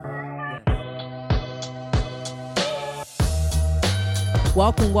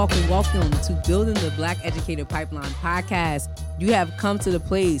Welcome to Building the Black Educator Pipeline podcast. You have come to the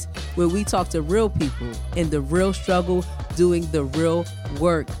place where we talk to real people in the real struggle, doing the real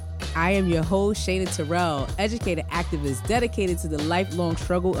work. I am your host, Shana Terrell, educator activist dedicated to the lifelong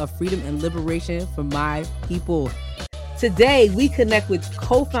struggle of freedom and liberation for my people. Today, we connect with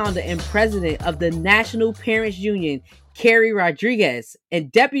co-founder and president of the National Parents Union, Keri Rodrigues,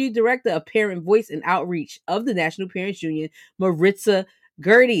 and Deputy Director of Parent Voice and Outreach of the National Parents Union, Maritza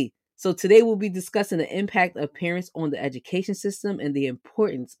Guridy. So today we'll be discussing the impact of parents on the education system and the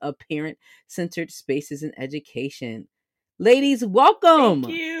importance of parent-centered spaces in education. Ladies, welcome.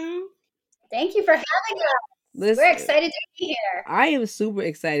 Thank you. Thank you for having us. Listen, we're excited to be here. I am super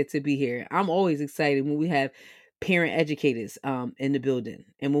excited to be here. I'm always excited when we have parent educators in the building,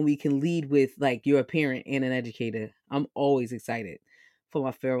 and when we can lead with like you're a parent and an educator. I'm always excited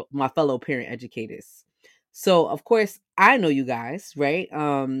for my fellow parent educators. So of course I know you guys, right?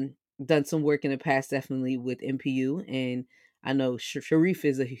 Done some work in the past, definitely with MPU, and I know Sharif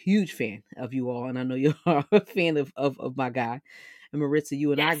is a huge fan of you all, and I know you're a fan of my guy. And Maritza,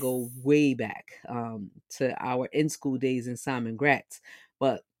 you and Yes. I go way back to our in-school days in Simon Gratz.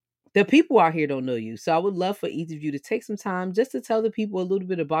 But the people out here don't know you. So I would love for each of you to take some time just to tell the people a little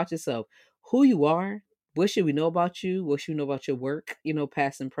bit about yourself, who you are, what should we know about you, what should we know about your work,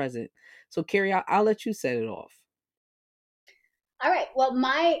 past and present. So Keri, I'll let you set it off. All right. Well,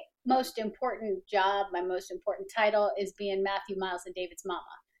 my most important job, my most important title is being Matthew, Miles, and David's mama.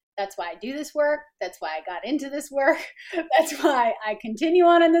 That's why I do this work. That's why I got into this work. That's why I continue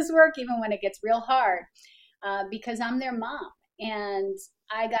on in this work, even when it gets real hard, because I'm their mom. And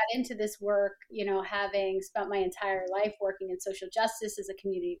I got into this work, having spent my entire life working in social justice as a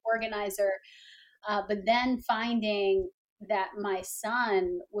community organizer, but then finding that my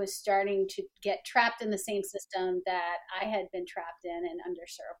son was starting to get trapped in the same system that I had been trapped in and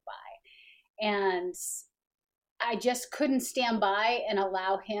underserved by. And I just couldn't stand by and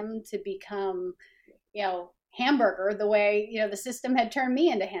allow him to become, hamburger the way, the system had turned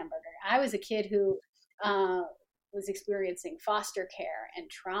me into hamburger. I was a kid who was experiencing foster care and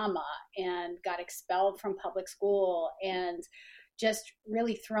trauma and got expelled from public school and just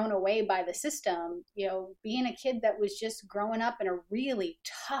really thrown away by the system, being a kid that was just growing up in a really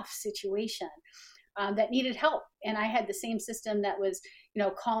tough situation that needed help. And I had the same system that was,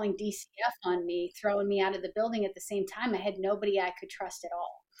 calling DCF on me, throwing me out of the building at the same time. I had nobody I could trust at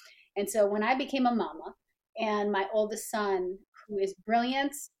all. And so when I became a mama and my oldest son, who is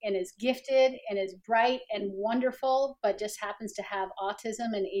brilliant and is gifted and is bright and wonderful, but just happens to have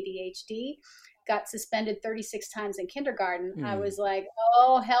autism and ADHD, got suspended 36 times in kindergarten, I was like,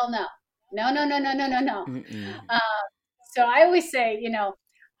 oh, hell no. No. So I always say,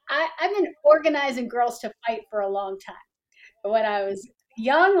 I've been organizing girls to fight for a long time. But when I was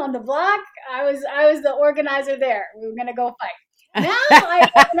young on the block, I was the organizer there. We were going to go fight. Now I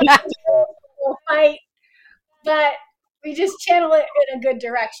organize girls to go fight, but we just channel it in a good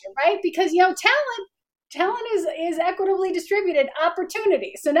direction, right? Because, talent is equitably distributed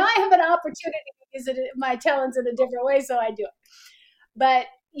opportunity. So now I have an opportunity to use my talents in a different way, so I do it. But,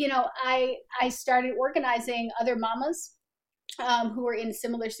 I started organizing other mamas who were in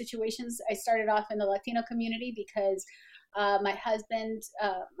similar situations. I started off in the Latino community because my husband,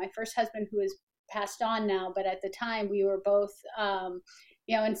 my first husband, who is passed on now, but at the time we were both,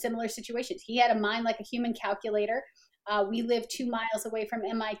 in similar situations. He had a mind like a human calculator. We lived 2 miles away from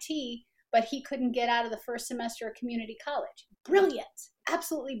MIT, but he couldn't get out of the first semester of community college. Brilliant,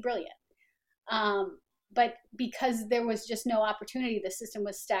 absolutely brilliant. But because there was just no opportunity, the system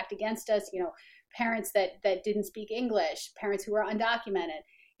was stacked against us, parents that didn't speak English, parents who were undocumented,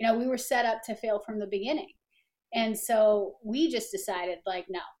 we were set up to fail from the beginning. And so we just decided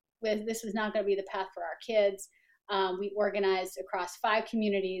no, this was not going to be the path for our kids. We organized across 5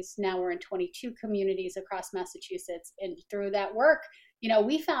 communities. Now we're in 22 communities across Massachusetts. And through that work,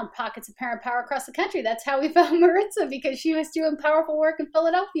 we found pockets of parent power across the country. That's how we found Maritza, because she was doing powerful work in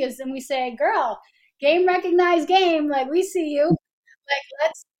Philadelphia. And we say, girl, game recognized game. We see you.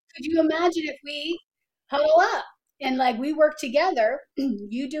 Could you imagine if we huddle up and we work together?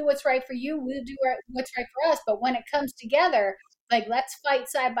 You do what's right for you. We'll do what's right for us. But when it comes together, let's fight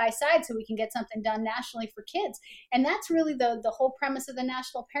side by side so we can get something done nationally for kids. And that's really the whole premise of the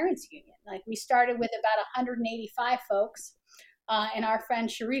National Parents Union. We started with about 185 folks. And our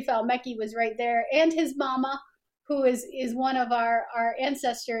friend Sharif Al-Mekki was right there, and his mama, who is one of our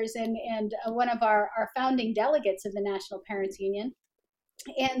ancestors and one of our founding delegates of the National Parents Union.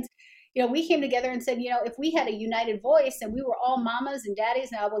 And, we came together and said, if we had a united voice and we were all mamas and daddies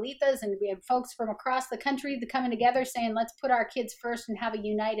and abuelitas and we had folks from across the country coming together saying, let's put our kids first and have a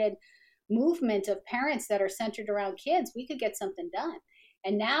united movement of parents that are centered around kids, we could get something done.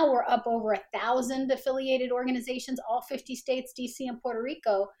 And now we're up over 1,000 affiliated organizations, all 50 states, DC and Puerto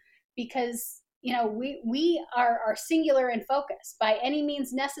Rico, because we are singular in focus. By any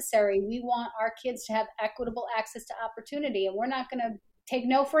means necessary, we want our kids to have equitable access to opportunity, and we're not going to take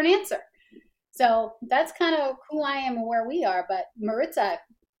no for an answer. So that's kind of who I am and where we are. But Maritza,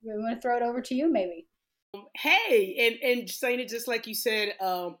 we want to throw it over to you, maybe. Hey, and saying it just like you said,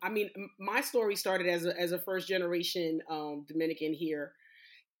 I mean, my story started as a first generation Dominican here,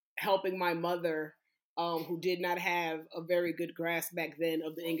 helping my mother, who did not have a very good grasp back then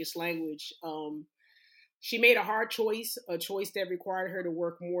of the English language. She made a hard choice, a choice that required her to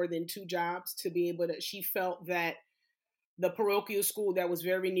work more than 2 jobs to be able to. She felt that the parochial school that was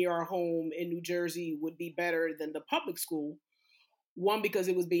very near our home in New Jersey would be better than the public school. 1, because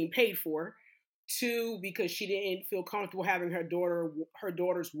it was being paid for. 2, because she didn't feel comfortable having her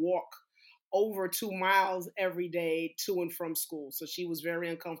daughters walk over 2 miles every day to and from school. So she was very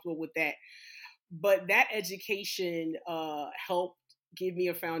uncomfortable with that. But that education helped give me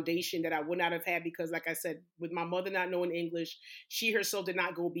a foundation that I would not have had because, like I said, with my mother not knowing English, she herself did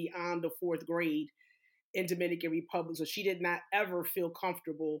not go beyond the 4th grade in Dominican Republic. So she did not ever feel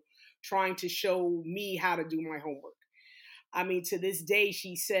comfortable trying to show me how to do my homework. I mean, to this day,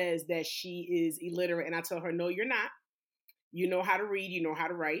 she says that she is illiterate. And I tell her, no, you're not. You know how to read. You know how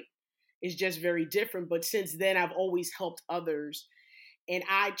to write. It's just very different. But since then, I've always helped others. And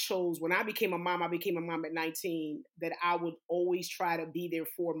I chose, when I became a mom at 19, that I would always try to be there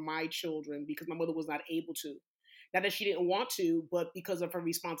for my children because my mother was not able to. Not that she didn't want to, but because of her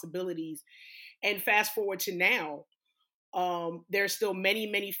responsibilities. And fast forward to now, there's still many,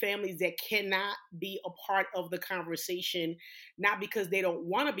 many families that cannot be a part of the conversation, not because they don't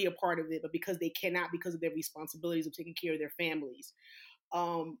want to be a part of it, but because they cannot because of their responsibilities of taking care of their families.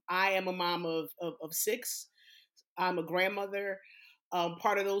 I am a mom of 6. I'm a grandmother.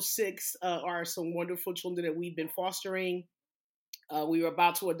 Part of those 6 are some wonderful children that we've been fostering. We were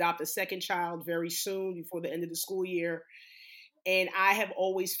about to adopt a 2nd child very soon before the end of the school year. And I have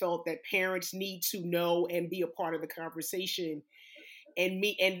always felt that parents need to know and be a part of the conversation. And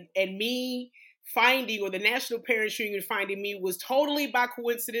me finding, or the National Parents Union finding me, was totally by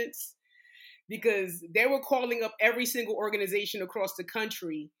coincidence because they were calling up every single organization across the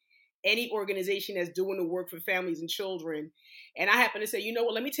country, any organization that's doing the work for families and children. And I happened to say, you know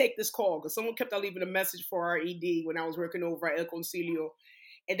what, let me take this call because someone kept on leaving a message for our ED when I was working over at El Concilio.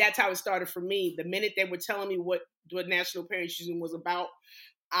 And that's how it started for me. The minute they were telling me what National Parents Union was about,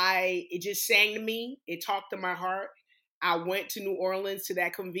 it just sang to me. It talked to my heart. I went to New Orleans to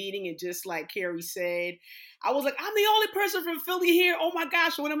that convening, and just like Keri said, I was like, I'm the only person from Philly here. Oh my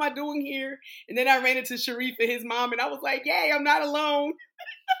gosh, what am I doing here? And then I ran into Sharif and his mom, and I was like, yay, I'm not alone.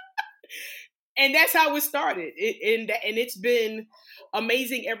 And that's how it started. And it's been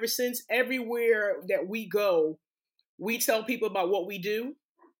amazing ever since. Everywhere that we go, we tell people about what we do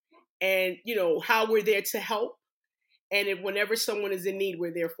and, how we're there to help. And whenever someone is in need,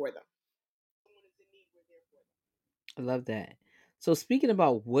 we're there for them. I love that. So speaking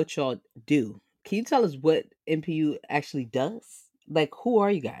about what y'all do, can you tell us what NPU actually does? Like, who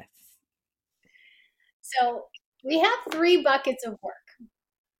are you guys? So we have 3 buckets of work.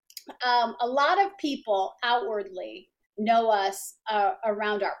 A lot of people outwardly know us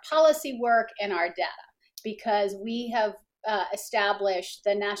around our policy work and our data because we have established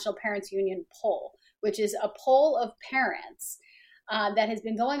the National Parents Union poll, which is a poll of parents that has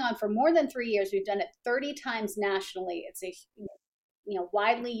been going on for more than 3 years. We've done it 30 times nationally. It's a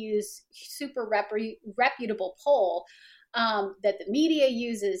widely used, super reputable poll that the media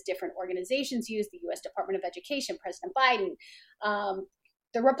uses, different organizations use, the U.S. Department of Education, President Biden,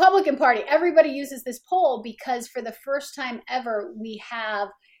 the Republican Party. Everybody uses this poll because for the first time ever, we have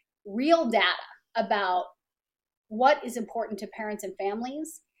real data about what is important to parents and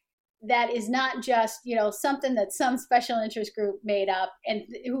families. That is not just, something that some special interest group made up and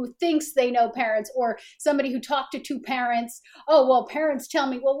who thinks they know parents, or somebody who talked to 2 parents. Oh, well, parents tell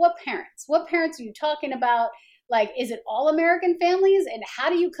me. Well, what parents? What parents are you talking about? Like, is it all American families? And how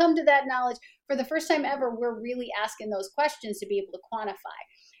do you come to that knowledge? For the first time ever, we're really asking those questions to be able to quantify.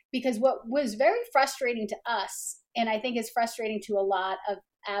 Because what was very frustrating to us, and I think is frustrating to a lot of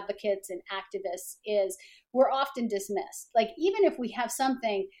advocates and activists, is we're often dismissed. Like, even if we have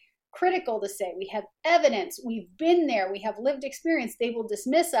something critical to say, we have evidence, we've been there, we have lived experience, they will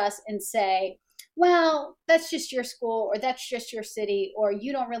dismiss us and say, well, that's just your school, or that's just your city, or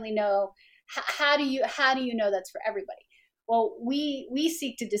you don't really know. How do you know that's for everybody? Well, we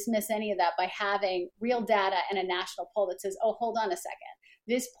seek to dismiss any of that by having real data and a national poll that says, oh, hold on a second.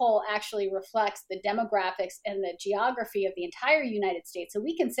 This poll actually reflects the demographics and the geography of the entire United States. So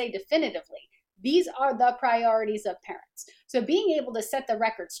we can say definitively, these are the priorities of parents. So being able to set the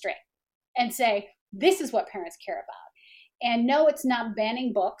record straight and say, this is what parents care about. And no, it's not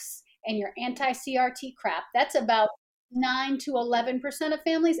banning books and your anti-CRT crap. That's about 9 to 11% of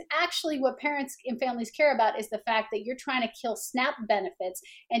families. Actually, what parents and families care about is the fact that you're trying to kill SNAP benefits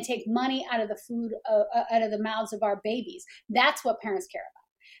and take money out of the food, out of the mouths of our babies. That's what parents care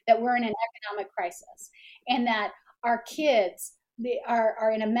about, that we're in an economic crisis and that our kids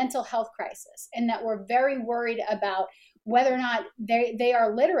are in a mental health crisis, and that we're very worried about whether or not they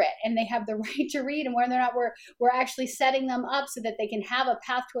are literate and they have the right to read, and whether or not we're actually setting them up so that they can have a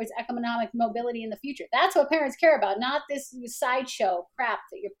path towards economic mobility in the future. That's what parents care about, not this sideshow crap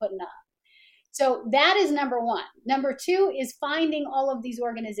that you're putting up. So that is number one. Number two is finding all of these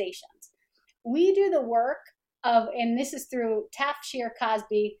organizations. We do the work of, and this is through Taft Shear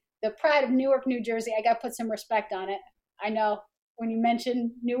Cosby, the pride of Newark, New Jersey. I got to put some respect on it. I know when you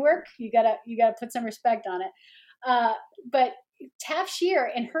mention Newark, you gotta put some respect on it. But Taft Shear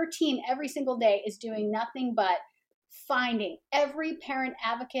and her team every single day is doing nothing but finding every parent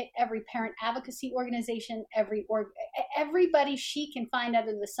advocate, every parent advocacy organization, everybody she can find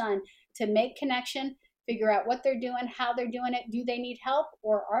under the sun to make connection, figure out what they're doing, how they're doing it. Do they need help,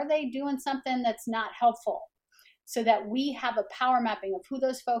 or are they doing something that's not helpful? So that we have a power mapping of who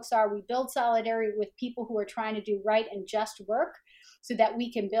those folks are. We build solidarity with people who are trying to do right and just work so that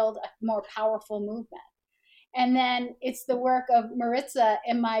we can build a more powerful movement. And then it's the work of Maritza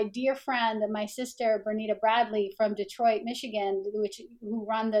and my dear friend and my sister, Bernita Bradley from Detroit, Michigan, who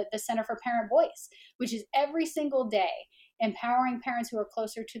run the Center for Parent Voice, which is every single day empowering parents who are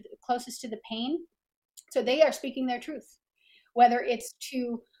closest to the pain. So they are speaking their truth, whether it's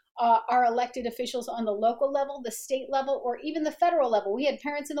to our elected officials on the local level, the state level, or even the federal level. We had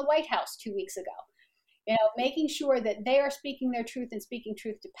parents in the White House 2 weeks ago, making sure that they are speaking their truth and speaking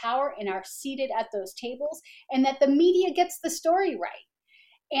truth to power and are seated at those tables, and that the media gets the story right.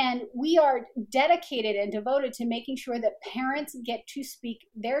 And we are dedicated and devoted to making sure that parents get to speak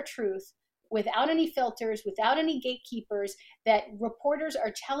their truth without any filters, without any gatekeepers, that reporters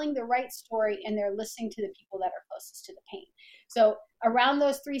are telling the right story and they're listening to the people that are closest to the pain. So around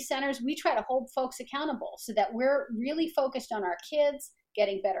those three centers, we try to hold folks accountable so that we're really focused on our kids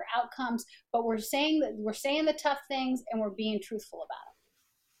getting better outcomes, but we're saying the tough things and we're being truthful about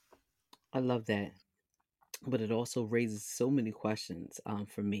I love that. But it also raises so many questions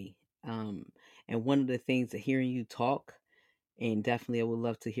for me. And one of the things that hearing you talk, and definitely I would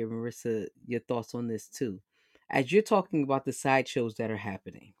love to hear, Marissa, your thoughts on this too. As you're talking about the sideshows that are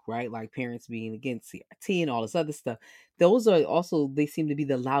happening, right? Like parents being against CRT and all this other stuff, those are also, they seem to be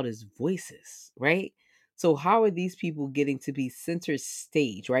the loudest voices, right? So how are these people getting to be center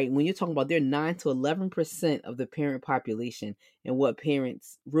stage, right? When you're talking about they're 9 to 11% of the parent population and what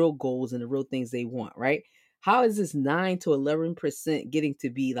parents' real goals and the real things they want, right? How is this 9 to 11% getting to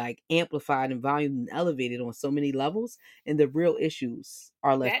be like amplified and volume and elevated on so many levels, and the real issues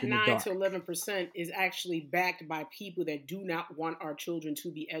are left That in the 9 to dark? 11% is actually backed by people that do not want our children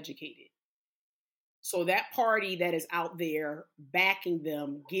to be educated. So that party that is out there backing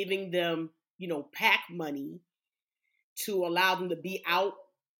them, giving them, PAC money to allow them to be out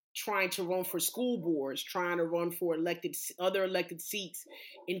trying to run for school boards, trying to run for other elected seats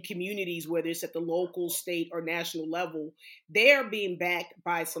in communities, whether it's at the local, state, or national level, they're being backed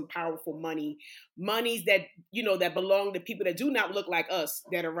by some powerful monies that, that belong to people that do not look like us,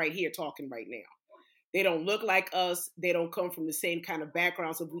 that are right here talking right now. They don't look like us. They don't come from the same kind of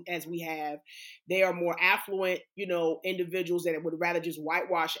backgrounds as we have. They are more affluent, individuals that would rather just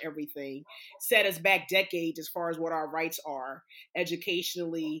whitewash everything, set us back decades as far as what our rights are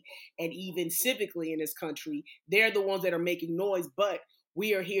educationally and even civically in this country. They're the ones that are making noise, but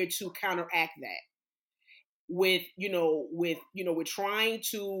we are here to counteract that with trying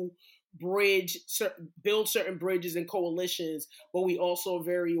to build certain bridges and coalitions, but we also are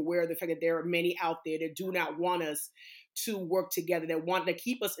very aware of the fact that there are many out there that do not want us to work together, that want to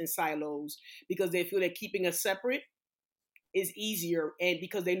keep us in silos because they feel that keeping us separate is easier, and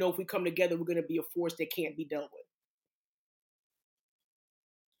because they know if we come together, we're going to be a force that can't be dealt with.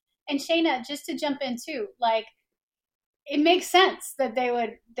 And Shayna, just to jump in too, like, it makes sense that they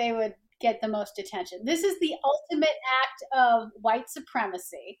would get the most attention. This is the ultimate act of white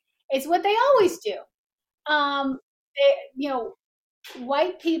supremacy. It's what they always do.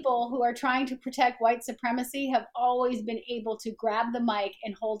 white people who are trying to protect white supremacy have always been able to grab the mic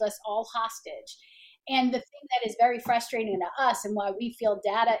and hold us all hostage. And the thing that is very frustrating to us and why we feel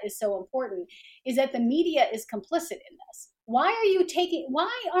data is so important is that the media is complicit in this. Why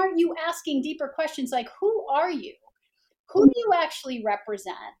aren't you asking deeper questions like, who are you? Who do you actually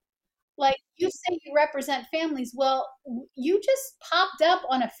represent? Like, you say you represent families. Well, you just popped up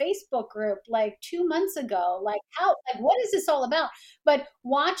on a Facebook group like 2 months ago. Like, what is this all about? But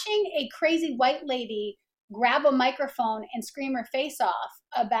watching a crazy white lady grab a microphone and scream her face off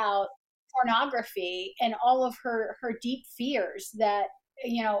about pornography and all of her deep fears that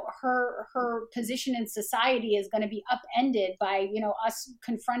her position in society is going to be upended by us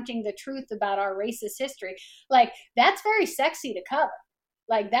confronting the truth about our racist history, like, that's very sexy to cover.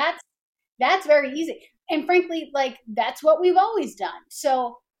 Like, that's very easy. And frankly, like, that's what we've always done.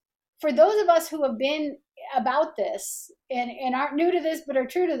 So for those of us who have been about this and aren't new to this but are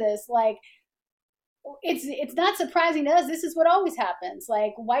true to this, like, it's not surprising to us. This is what always happens.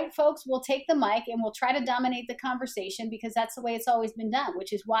 Like, white folks will take the mic and will try to dominate the conversation because that's the way it's always been done,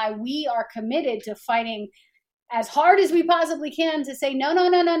 which is why we are committed to fighting as hard as we possibly can to say, no, no,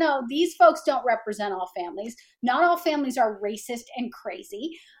 no, no, no. These folks don't represent all families. Not all families are racist and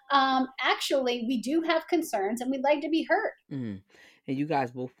crazy. Actually, we do have concerns and we'd like to be heard. Mm. And you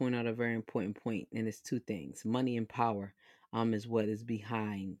guys both point out a very important point, and it's two things: money and power. Is what is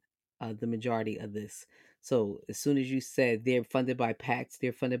behind the majority of this. So as soon as you said they're funded by PACs,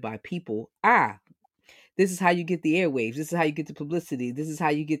 they're funded by people. This is how you get the airwaves. This is how you get the publicity. This is how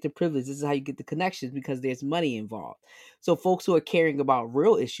you get the privilege. This is how you get the connections, because there's money involved. So folks who are caring about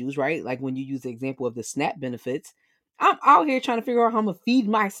real issues, right? Like when you use the example of the SNAP benefits, I'm out here trying to figure out how I'm gonna feed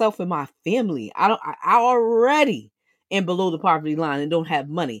myself and my family. I already am below the poverty line and don't have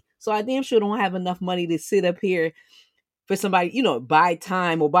money. So I damn sure don't have enough money to sit up here for somebody, buy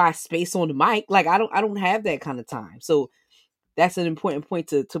time or buy space on the mic. Like I don't have that kind of time. So that's an important point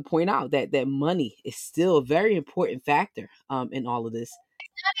to point out, that money is still a very important factor in all of this.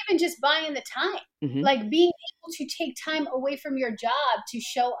 Not even just buying the time, like being able to take time away from your job to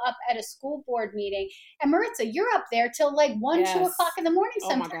show up at a school board meeting. And Maritza, you're up there till like 1, 2 o'clock in the morning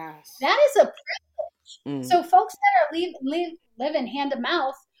sometimes. Oh my gosh. That is a privilege. So folks that are living hand to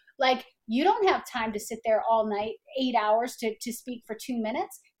mouth, like, you don't have time to sit there all night, 8 hours to speak for 2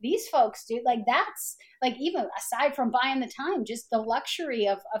 minutes. These folks do. Like, that's like, even aside from buying the time, just the luxury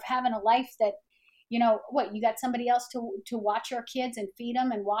of having a life that, you got somebody else to watch your kids and feed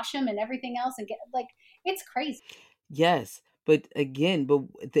them and wash them and everything else, and get, like, it's crazy. Yes, but again,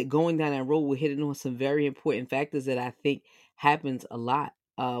 going down that road, we're hitting on some very important factors that I think happens a lot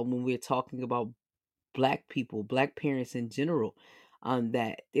when we're talking about Black people, Black parents in general.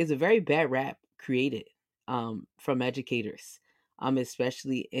 That there's a very bad rap created from educators,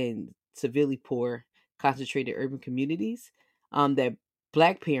 especially in severely poor, concentrated urban communities, that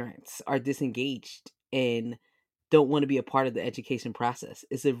Black parents are disengaged and don't want to be a part of the education process.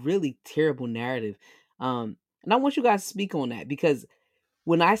 It's a really terrible narrative. And I want you guys to speak on that, because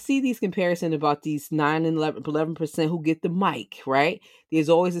when I see these comparisons about these 9 and 11% who get the mic, right? There's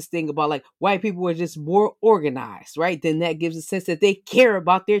always this thing about like white people are just more organized, right? Then that gives a sense that they care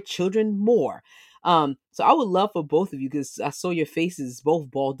about their children more. So I would love for both of you, because I saw your faces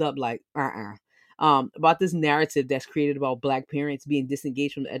both balled up like, about this narrative that's created about Black parents being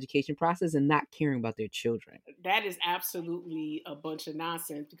disengaged from the education process and not caring about their children. That is absolutely a bunch of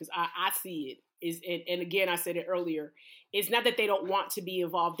nonsense, because I see it. And again, I said it earlier, it's not that they don't want to be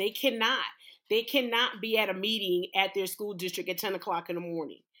involved. They cannot be at a meeting at their school district at 10 o'clock in the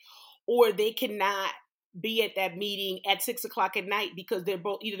morning, or they cannot be at that meeting at 6 o'clock at night, because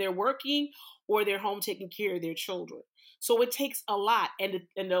either they're working or they're home taking care of their children. So it takes a lot. And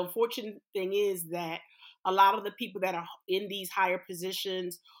the unfortunate thing is that a lot of the people that are in these higher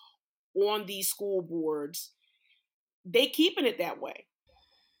positions on these school boards, they keeping it that way.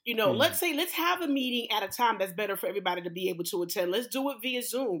 Let's have a meeting at a time that's better for everybody to be able to attend. Let's do it via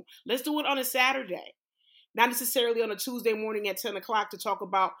Zoom. Let's do it on a Saturday, not necessarily on a Tuesday morning at 10 o'clock to talk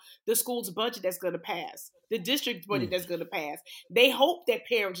about the school's budget that's going to pass, the district budget that's going to pass. They hope that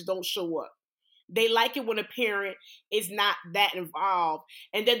parents don't show up. They like it when a parent is not that involved.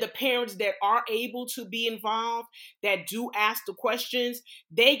 And then the parents that are able to be involved, that do ask the questions,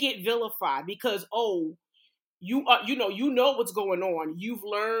 they get vilified because, you know what's going on. You've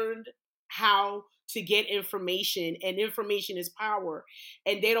learned how to get information, and information is power.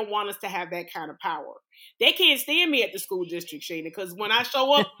 And they don't want us to have that kind of power. They can't stand me at the school district, Shana, because when I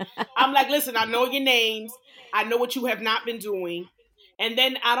show up, I'm like, listen, I know your names. I know what you have not been doing. And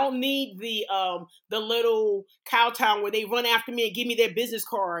then I don't need the little Cowtown where they run after me and give me their business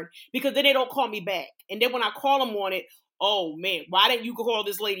card, because then they don't call me back. And then when I call them on it, oh man, why didn't you call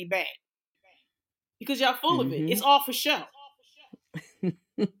this lady back? Because y'all full of it. It's all for show.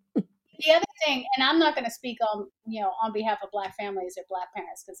 The other thing, and I'm not going to speak on, on behalf of Black families or Black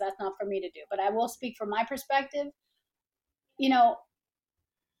parents, because that's not for me to do, but I will speak from my perspective. The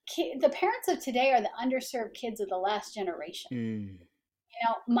parents of today are the underserved kids of the last generation.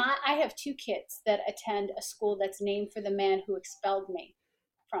 I have 2 kids that attend a school that's named for the man who expelled me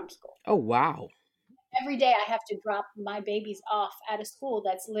from school. Oh, wow. Every day I have to drop my babies off at a school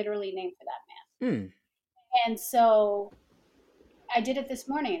that's literally named for that man. And so I did it this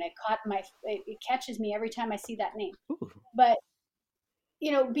morning, and it catches me every time I see that name. Ooh. But,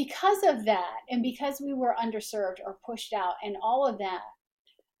 because of that, and because we were underserved or pushed out and all of that,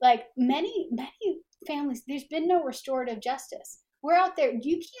 like many families, there's been no restorative justice. We're out there.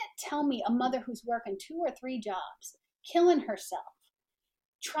 You can't tell me a mother who's working 2 or 3 jobs, killing herself,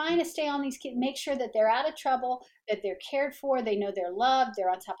 trying to stay on these kids, make sure that they're out of trouble, that they're cared for, they know they're loved,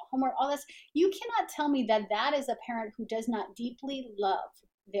 they're on top of homework, all this. You cannot tell me that that is a parent who does not deeply love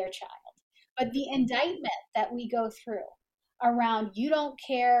their child. But the indictment that we go through around, you don't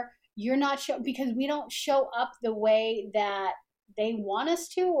care, you're not because we don't show up the way that they want us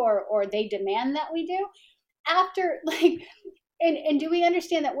to, or they demand that we do. After, and do we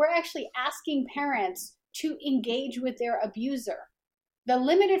understand that we're actually asking parents to engage with their abuser? The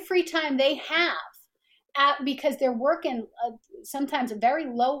limited free time they have because they're working sometimes very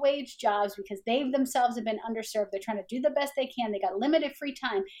low wage jobs because they themselves have been underserved. They're trying to do the best they can. They got limited free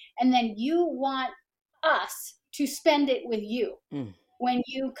time. And then you want us to spend it with you. When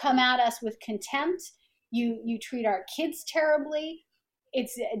you come at us with contempt, you treat our kids terribly.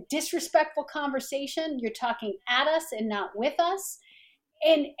 It's a disrespectful conversation. You're talking at us and not with us.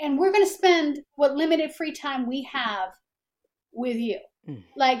 And we're going to spend what limited free time we have with you.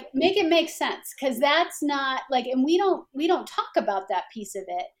 Make it make sense, because that's not and we don't talk about that piece of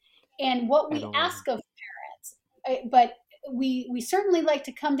it and what we ask of parents, but we certainly like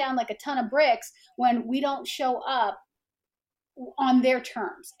to come down like a ton of bricks when we don't show up on their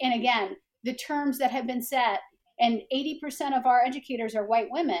terms. And again, the terms that have been set, and 80% of our educators are white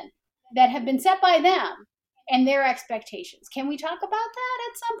women, that have been set by them and their expectations. Can we talk about that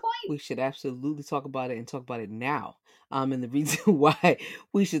at some point? We should absolutely talk about it, and talk about it now. And the reason why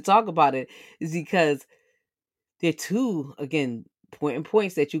we should talk about it is because there are 2, again,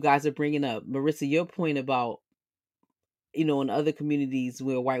 points that you guys are bringing up. Maritza, your point about, in other communities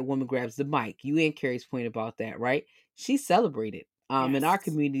where a white woman grabs the mic, you and Keri's point about that, right? She's celebrated. Yes. In our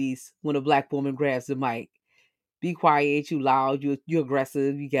communities, when a Black woman grabs the mic, be quiet, you loud, you're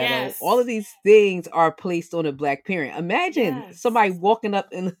aggressive, you ghetto. Yes. All of these things are placed on a Black parent. Imagine somebody walking up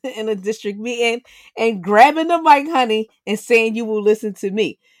in a district meeting and grabbing the mic, honey, and saying, "You will listen to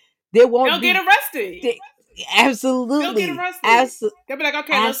me." They'll get arrested. Absolutely. They'll get arrested. They'll be like,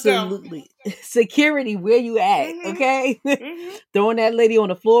 "Okay, absolutely. Let's go." Security, where you at? Okay. Throwing that lady on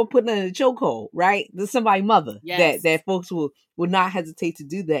the floor, putting her in a chokehold, right? There's somebody's mother that folks will not hesitate to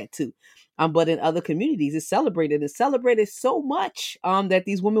do that too. But in other communities, it's celebrated so much that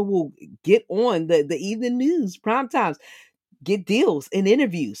these women will get on the evening news, prime times, get deals and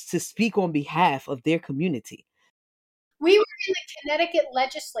interviews to speak on behalf of their community. We were in the Connecticut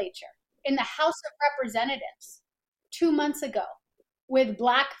legislature, in the House of Representatives 2 months ago, with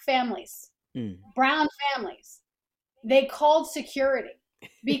Black families, brown families. They called security.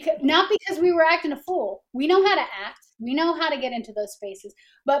 Not because we were acting a fool. We know how to act. We know how to get into those spaces.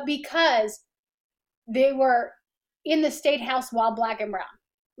 But because they were in the state house while Black and brown.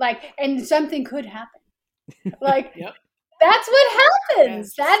 And something could happen. Yep. That's what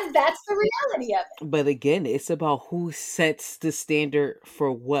happens. Yes. That's the reality of it. But again, it's about who sets the standard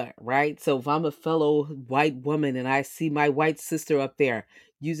for what, right? So if I'm a fellow white woman and I see my white sister up there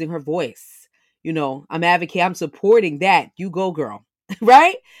using her voice, I'm advocating, I'm supporting that. You go, girl,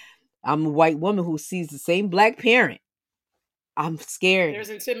 right? I'm a white woman who sees the same Black parent. I'm scared.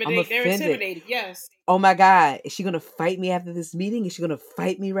 They're intimidated. Yes. Oh my God. Is she going to fight me after this meeting? Is she going to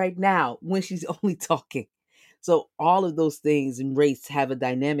fight me right now when she's only talking? So all of those things in race have a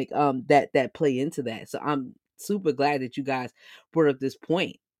dynamic that play into that. So I'm super glad that you guys brought up this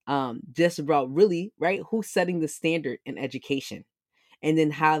point just about really, right, who's setting the standard in education, and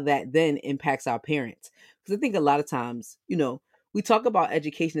then how that then impacts our parents. Because I think a lot of times, we talk about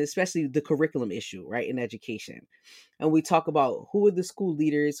education, especially the curriculum issue, right, in education. And we talk about who are the school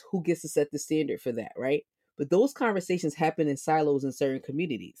leaders, who gets to set the standard for that, right? But those conversations happen in silos in certain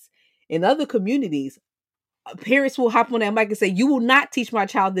communities. In other communities, parents will hop on that mic and say, you will not teach my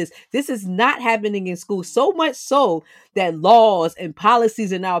child this. This is not happening in school. So much so that laws and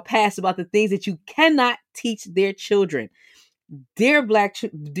policies are now passed about the things that you cannot teach their children. Their black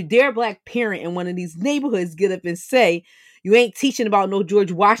parent in one of these neighborhoods get up and say, you ain't teaching about no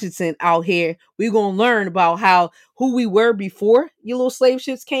George Washington out here. We're going to learn about who we were before your little slave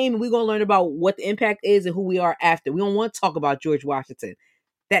ships came, and we're going to learn about what the impact is and who we are after. We don't want to talk about George Washington.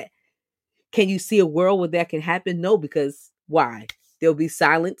 That, can you see a world where that can happen? No, because why? They'll be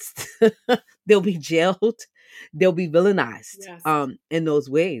silenced. They'll be jailed. They'll be villainized. Yes. In those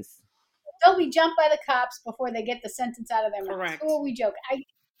ways. They'll be jumped by the cops before they get the sentence out of their mouth. Correct. Who are we joking?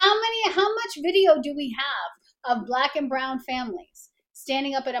 How much video do we have of Black and brown families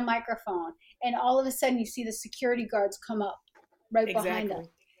standing up at a microphone, and all of a sudden you see the security guards come up right behind them?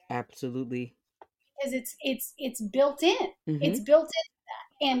 Absolutely. Because it's built in. Mm-hmm. It's built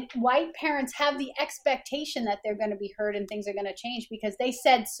in. And white parents have the expectation that they're going to be heard and things are going to change because they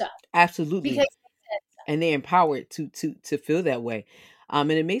said so. Absolutely. Because they said so. And they're empowered to feel that way. And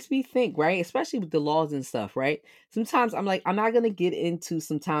it makes me think, right? Especially with the laws and stuff, right? Sometimes I'm like, I'm not going to get into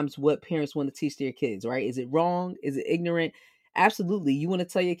sometimes what parents want to teach their kids, right? Is it wrong? Is it ignorant? Absolutely. You want to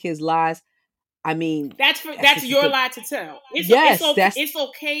tell your kids lies? I mean, that's your lie to tell. It's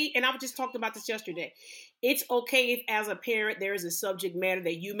okay. And I just talked about this yesterday. It's okay if, as a parent, there is a subject matter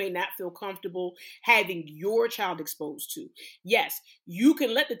that you may not feel comfortable having your child exposed to. Yes, you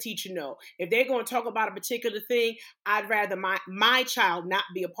can let the teacher know. If they're going to talk about a particular thing, I'd rather my child not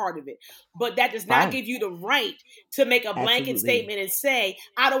be a part of it. But that does not give you the right to make a blanket statement and say,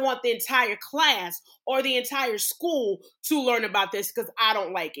 I don't want the entire class or the entire school to learn about this because I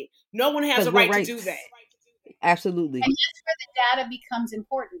don't like it. No one has a right to do that. Absolutely. And that's where the data becomes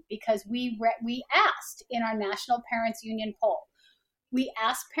important, because we asked in our National Parents Union poll, we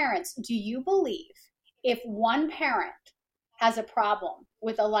asked parents, do you believe if one parent has a problem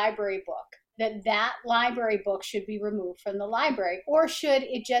with a library book, that library book should be removed from the library, or should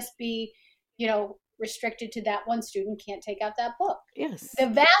it just be, restricted to that one student can't take out that book? Yes. The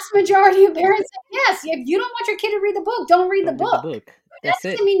vast majority of parents said yes. If you don't want your kid to read the book, don't read the book. That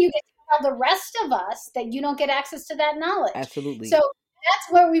doesn't mean you get to tell the rest of us that you don't get access to that knowledge. Absolutely. So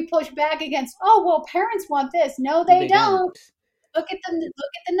that's where we push back against, parents want this. No, they don't. Look at the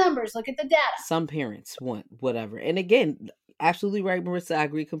numbers, look at the data. Some parents want whatever. And again, absolutely right, Maritza. I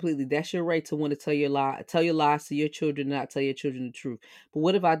agree completely. That's your right to want to tell your lies to your children, not tell your children the truth. But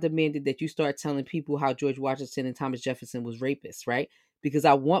what if I demanded that you start telling people how George Washington and Thomas Jefferson was rapists, right? Because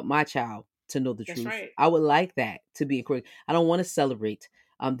I want my child to know the truth. Right. I would like that to be correct. I don't want to celebrate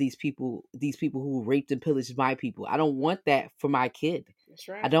these people who raped and pillaged my people. I don't want that for my kid. That's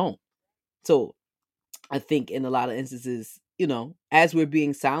right. I don't. So I think in a lot of instances, as we're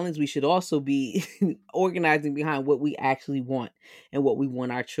being silenced, we should also be organizing behind what we actually want and what we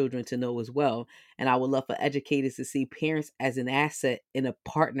want our children to know as well. And I would love for educators to see parents as an asset and a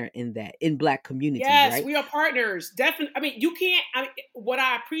partner in that, in Black communities. Yes, right? We are partners. Definitely. What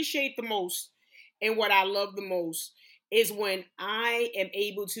I appreciate the most and what I love the most is when I am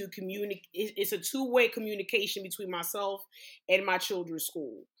able to communicate. It's a two-way communication between myself and my children's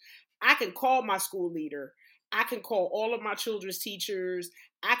school. I can call my school leader. I can call all of my children's teachers.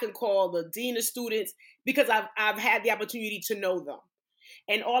 I can call the dean of students because I've had the opportunity to know them.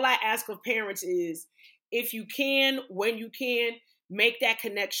 And all I ask of parents is, if you can, when you can, make that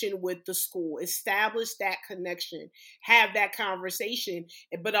connection with the school. Establish that connection. Have that conversation.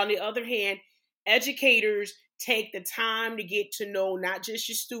 But on the other hand, educators take the time to get to know not just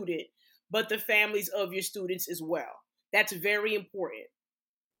your student, but the families of your students as well. That's very important.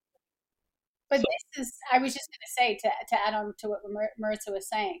 But this is, I was just going to say, to add on to what Maritza was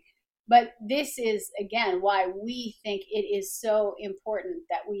saying, but this is, again, why we think it is so important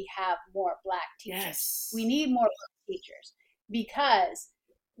that we have more Black teachers. Yes. We need more Black teachers, because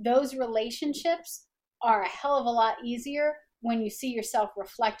those relationships are a hell of a lot easier when you see yourself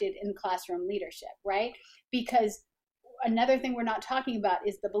reflected in classroom leadership, right? Because another thing we're not talking about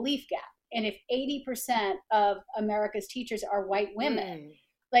is the belief gap. And if 80% of America's teachers are white women,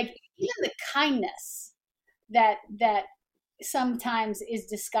 like even the kindness that sometimes is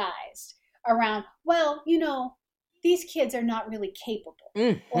disguised around, these kids are not really capable.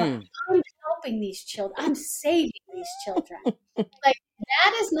 Mm-hmm. Or I'm helping these children. I'm saving these children. Like,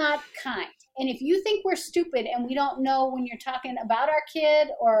 that is not kind. And if you think we're stupid and we don't know when you're talking about our kid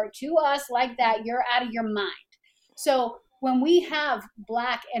or to us like that, you're out of your mind. So when we have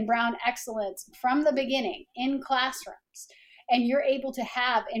Black and brown excellence from the beginning in classrooms, and you're able to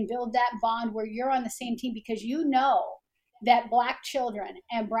have and build that bond where you're on the same team because you know that Black children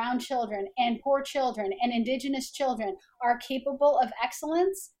and brown children and poor children and indigenous children are capable of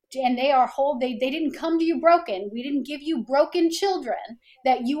excellence, and they are whole. They didn't come to you broken. We didn't give you broken children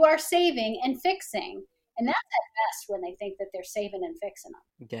that you are saving and fixing. And that's at best when they think that they're saving and fixing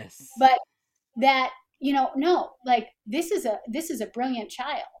them. Yes. But that, no, like this is a brilliant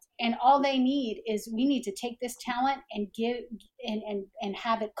child. And all they need is, we need to take this talent and give and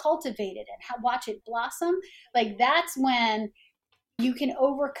have it cultivated and watch it blossom. Like that's when you can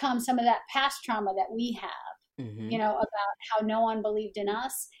overcome some of that past trauma that we have, about how no one believed in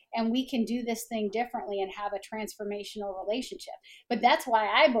us, and we can do this thing differently and have a transformational relationship. But that's why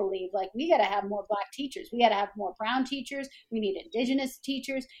I believe, like, we got to have more Black teachers. We got to have more brown teachers. We need indigenous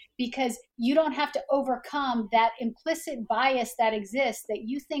teachers, because you don't have to overcome that implicit bias that exists, that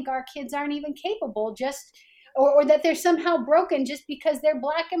you think our kids aren't even capable, or that they're somehow broken just because they're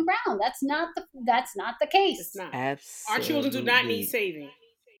Black and brown. That's not the case. It's not. Absolutely. Our children do not need saving.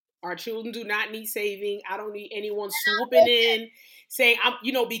 Our children do not need saving. I don't need anyone swooping in saying,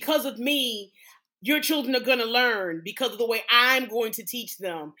 because of me, your children are going to learn because of the way I'm going to teach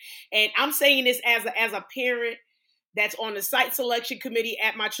them. And I'm saying this as a parent that's on the site selection committee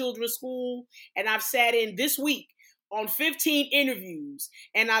at my children's school. And I've sat in this week on 15 interviews,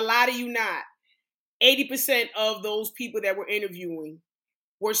 and I lie to you not, 80% of those people that were interviewing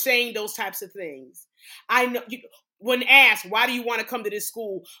were saying those types of things. I know. When asked, why do you want to come to this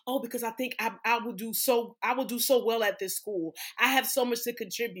school? Oh, because I think I will do so well at this school. I have so much to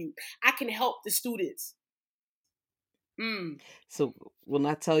contribute. I can help the students. So when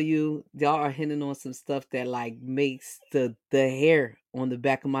I tell you, y'all are hitting on some stuff that like makes the hair on the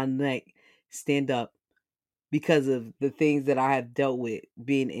back of my neck stand up, because of the things that I have dealt with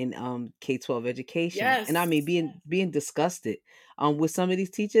being in K-12 education. Yes. And I mean being disgusted with some of these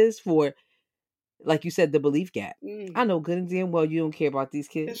teachers for, like you said, the belief gap. I know good and damn well you don't care about these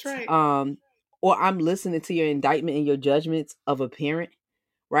kids. That's right. Or I'm listening to your indictment and your judgments of a parent,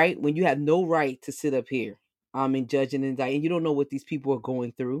 right? When you have no right to sit up here and judge and indict, and you don't know what these people are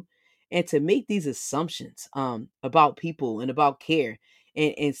going through. And to make these assumptions about people and about care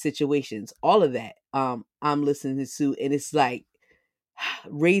and situations, all of that, I'm listening to, and it's like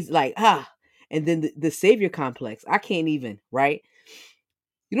and then the savior complex. I can't even, right?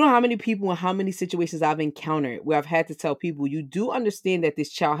 You know how many people and how many situations I've encountered where I've had to tell people, you do understand that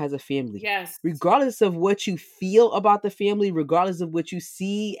this child has a family. Yes. Regardless of what you feel about the family, regardless of what you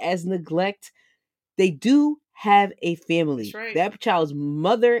see as neglect, they do have a family. That's right. That child's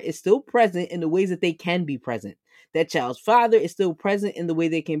mother is still present in the ways that they can be present. That child's father is still present in the way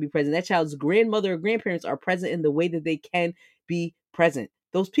they can be present. That child's grandmother or grandparents are present in the way that they can be present.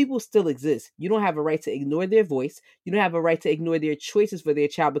 Those people still exist. You don't have a right to ignore their voice. You don't have a right to ignore their choices for their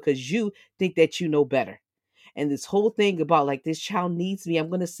child because you think that you know better. And this whole thing about like, this child needs me, I'm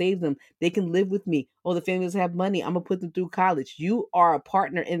going to save them, they can live with me. Oh, the family doesn't have money, I'm going to put them through college. You are a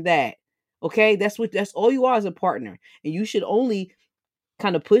partner in that. Okay? That's all you are, as a partner. And you should only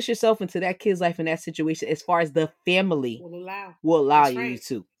kind of push yourself into that kid's life in that situation as far as the family will allow you right.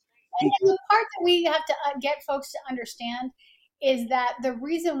 to. And the part that we have to get folks to understand is that the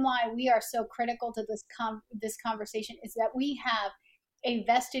reason why we are so critical to this conversation is that we have a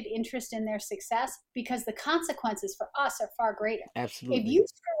vested interest in their success, because the consequences for us are far greater. Absolutely. If you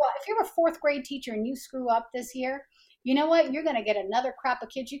screw up, if you're a fourth grade teacher and you screw up this year, you know what? You're going to get another crop of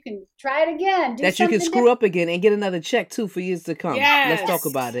kids. You can try it again. That you can screw up again and get another check too for years to come. Yes. Let's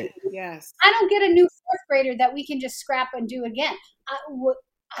talk about it. Yes. I don't get a new fourth grader that we can just scrap and do again.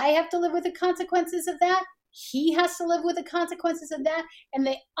 I have to live with the consequences of that. He has to live with the consequences of that. And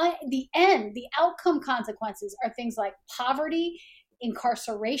the outcome consequences are things like poverty,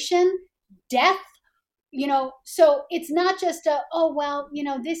 incarceration, death. So it's not just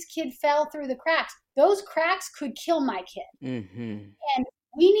this kid fell through the cracks. Those cracks could kill my kid. And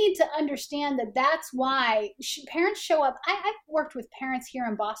we need to understand that that's why parents show up. I've worked with parents here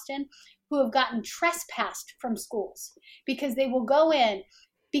in Boston who have gotten trespassed from schools because they will go in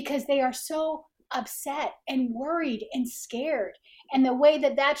because they are so upset and worried and scared. And the way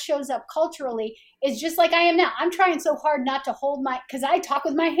that shows up culturally is just like I am now. I'm trying so hard not to because I talk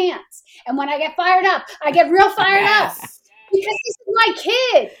with my hands. And when I get fired up, I get real fired up because this is my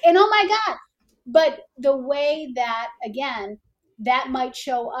kid. And oh my God. But the way that, again, that might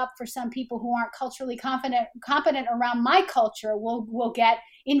show up for some people who aren't culturally competent around my culture will get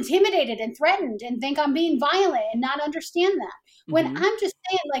intimidated and threatened and think I'm being violent and not understand that. When I'm just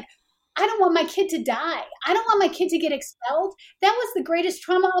saying, like, I don't want my kid to die. I don't want my kid to get expelled. That was the greatest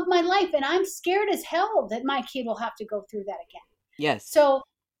trauma of my life. And I'm scared as hell that my kid will have to go through that again. Yes. So,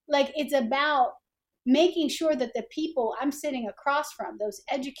 like, it's about making sure that the people I'm sitting across from, those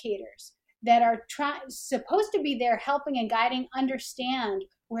educators that are supposed to be there helping and guiding, understand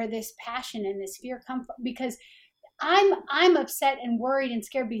where this passion and this fear come from. Because I'm upset and worried and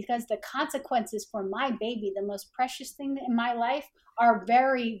scared because the consequences for my baby, the most precious thing in my life, are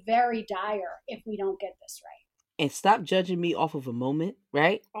very, very dire if we don't get this right. And stop judging me off of a moment,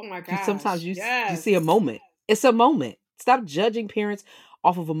 right? Oh my gosh. Sometimes you yes. see a moment. It's a moment. Stop judging parents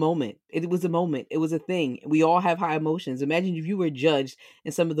off of a moment. It was a moment. It was a thing. We all have high emotions. Imagine if you were judged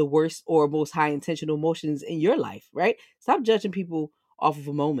in some of the worst or most high intentional emotions in your life, right? Stop judging people off of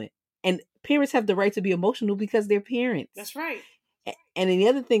a moment. And parents have the right to be emotional because they're parents. That's right. And then the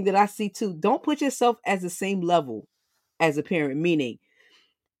other thing that I see too, don't put yourself as the same level as a parent, meaning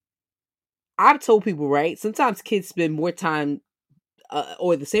I've told people, right? Sometimes kids spend more time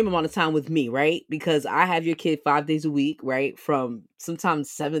or the same amount of time with me, right? Because I have your kid 5 days a week, right? From sometimes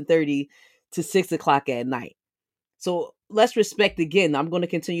 7:30 to 6:00 at night. So let's respect again. I'm going to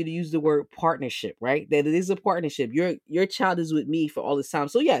continue to use the word partnership, right? That it is a partnership. Your child is with me for all this time.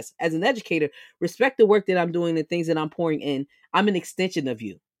 So yes, as an educator, respect the work that I'm doing, the things that I'm pouring in. I'm an extension of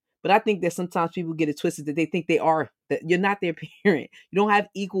you. But I think that sometimes people get it twisted that they think that you're not their parent. You don't have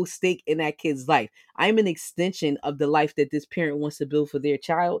equal stake in that kid's life. I'm an extension of the life that this parent wants to build for their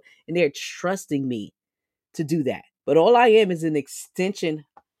child, and they're trusting me to do that. But all I am is an extension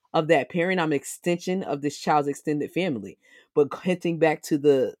of that parent. I'm an extension of this child's extended family. But hinting back to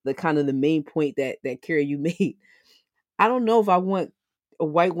the kind of the main point that Keri, you made, I don't know if I want a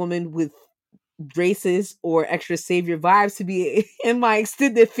white woman with racist or extra savior vibes to be in my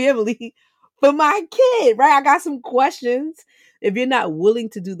extended family for my kid, right? I got some questions. If you're not willing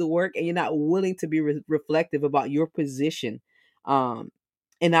to do the work and you're not willing to be reflective about your position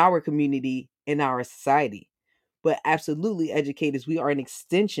in our community, in our society. But absolutely, educators, we are an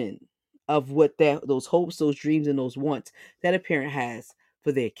extension of what those hopes, those dreams, and those wants that a parent has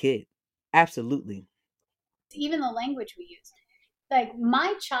for their kid. Absolutely. Even the language we use. Like,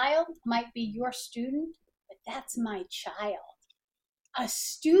 my child might be your student, but that's my child.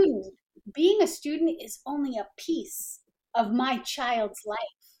 Being a student is only a piece of my child's life,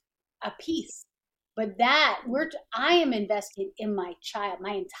 a piece. But I am invested in my child,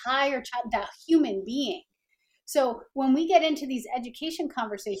 my entire child, the human being. So when we get into these education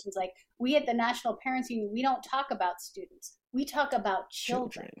conversations, like we at the National Parents Union, we don't talk about students. We talk about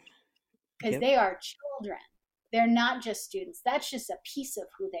children. Because they are children. They're not just students. That's just a piece of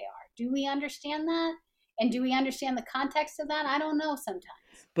who they are. Do we understand that? And do we understand the context of that? I don't know sometimes.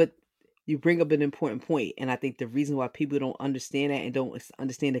 But you bring up an important point, and I think the reason why people don't understand that and don't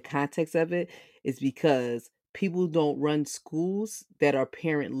understand the context of it is because people don't run schools that are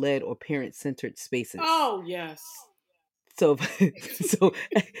parent-led or parent-centered spaces. Oh, yes. So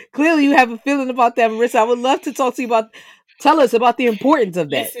clearly you have a feeling about that, Maritza. I would love to talk to you tell us about the importance of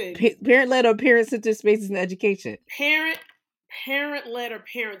that. Parent-led or parent-centered spaces in education. Parent-led or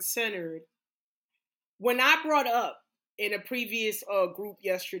parent-centered. When I brought up in a previous group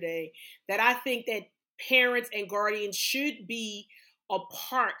yesterday that I think that parents and guardians should be a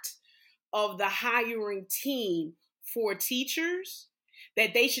part of the hiring team for teachers,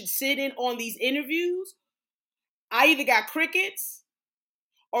 that they should sit in on these interviews, I either got crickets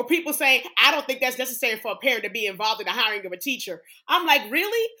or people saying, I don't think that's necessary for a parent to be involved in the hiring of a teacher. I'm like,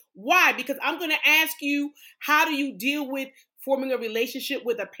 really? Why? Because I'm going to ask you, how do you deal with forming a relationship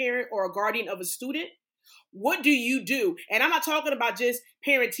with a parent or a guardian of a student? What do you do? And I'm not talking about just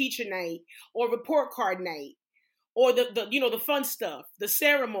parent-teacher night or report card night or the fun stuff, the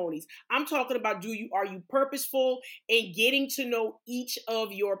ceremonies. I'm talking about, are you purposeful in getting to know each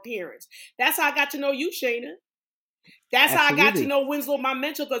of your parents? That's how I got to know you, Shayna. That's Absolutely. How I got to know Winslow, my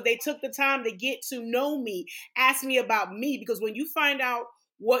mentor, because they took the time to get to know me, ask me about me. Because when you find out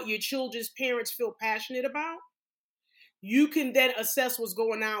what your children's parents feel passionate about, you can then assess what's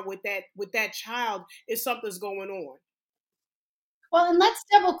going on with that child if something's going on. Well, and let's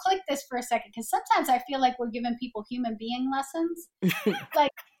double click this for a second, because sometimes I feel like we're giving people human being lessons.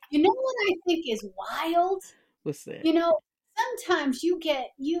 Like, you know what I think is wild? What's that? You know, sometimes you'll get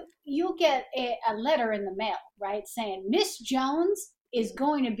a letter in the mail, right, saying Miss Jones is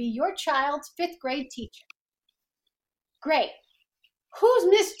going to be your child's 5th grade teacher. Great. Who's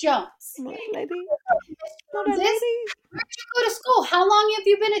Miss Jones? My lady. Where'd you go to school? How long have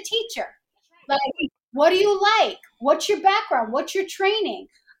you been a teacher? Like, what do you like? What's your background? What's your training?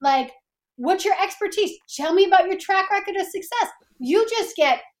 Like, what's your expertise? Tell me about your track record of success. You just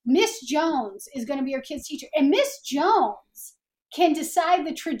get Miss Jones is going to be your kid's teacher. And Miss Jones can decide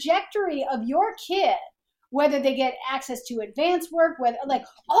the trajectory of your kid whether they get access to advanced work, whether like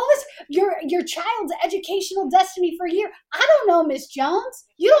all this, your child's educational destiny for a year. I don't know, Miss Jones.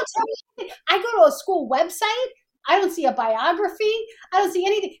 You don't tell me anything. I go to a school website. I don't see a biography. I don't see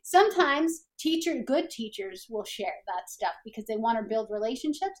anything. Sometimes good teachers will share that stuff because they want to build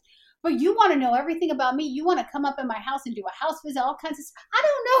relationships. But you want to know everything about me. You want to come up in my house and do a house visit, all kinds of stuff. I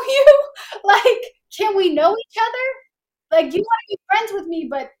don't know you. Like, can we know each other? Like, you want to be friends with me,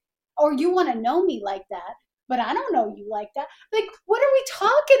 or you want to know me like that, but I don't know you like that. Like, what are we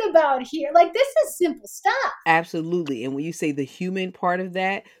talking about here? Like, this is simple stuff. Absolutely. And when you say the human part of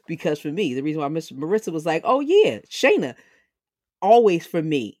that, because for me, the reason why Miss Maritza was like, oh yeah, Shayna, always for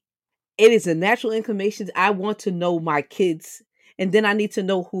me, it is a natural inclination. I want to know my kids, and then I need to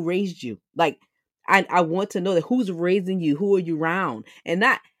know who raised you. Like, I want to know that who's raising you, who are you around, and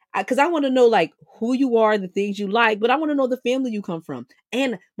not because I want to know like who you are, the things you like, but I want to know the family you come from.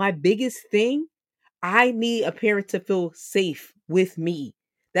 And my biggest thing, I need a parent to feel safe with me.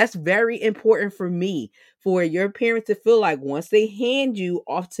 That's very important for me, for your parent to feel like once they hand you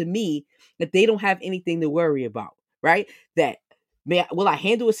off to me, that they don't have anything to worry about, right? That will I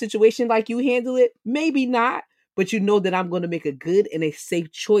handle a situation like you handle it? Maybe not, but you know that I'm going to make a good and a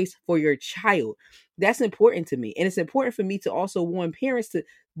safe choice for your child. That's important to me. And it's important for me to also warn parents to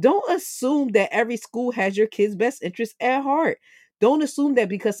don't assume that every school has your kid's best interest at heart. Don't assume that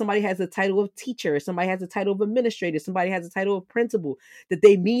because somebody has a title of teacher, somebody has a title of administrator, somebody has a title of principal, that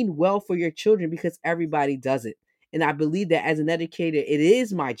they mean well for your children, because everybody does it. And I believe that as an educator, it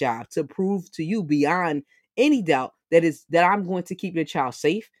is my job to prove to you beyond any doubt that I'm going to keep your child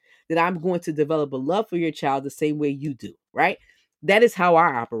safe, that I'm going to develop a love for your child the same way you do, right? That is how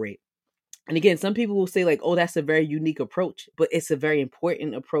I operate. And again, some people will say like, oh, that's a very unique approach, but it's a very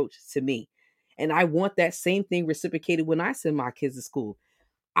important approach to me. And I want that same thing reciprocated when I send my kids to school.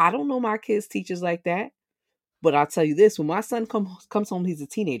 I don't know my kids' teachers like that, but I'll tell you this, when my son comes home, he's a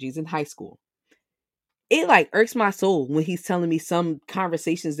teenager, he's in high school. It like irks my soul when he's telling me some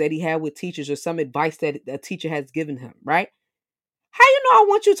conversations that he had with teachers or some advice that a teacher has given him, right? How you know I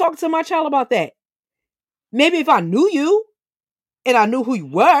want you talking to my child about that? Maybe if I knew you and I knew who you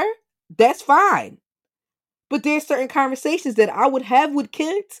were, that's fine. But there's certain conversations that I would have with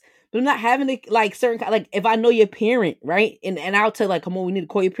kids, but I'm not having it like certain, like if I know your parent, right? And I'll tell like, come on, we need to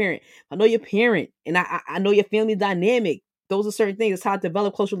call your parent. I know your parent and I know your family dynamic. Those are certain things. It's how to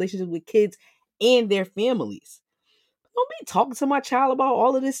develop close relationships with kids and their families. Don't be talking to my child about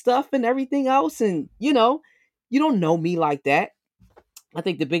all of this stuff and everything else. And you don't know me like that. I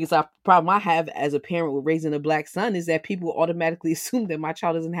think the biggest problem I have as a parent with raising a Black son is that people automatically assume that my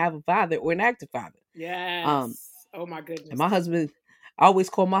child doesn't have a father or an active father. Yes. Oh my goodness. And my husband, I always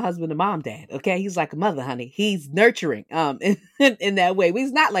call my husband a mom dad. Okay. He's like a mother, honey. He's nurturing, in that way. But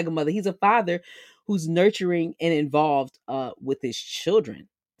he's not like a mother. He's a father who's nurturing and involved, with his children.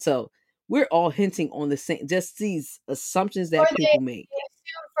 So we're all hinting on the same, just these assumptions that people make. They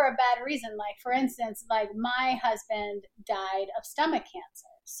assume for a bad reason. Like, for instance, like my husband died of stomach cancer.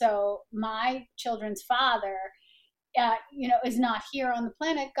 So my children's father, is not here on the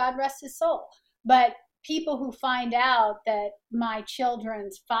planet. God rest his soul. But people who find out that my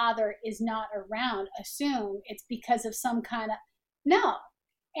children's father is not around assume it's because of some kind of, no.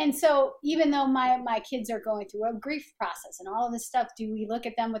 And so even though my kids are going through a grief process and all of this stuff, do we look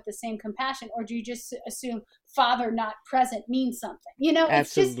at them with the same compassion, or do you just assume father not present means something?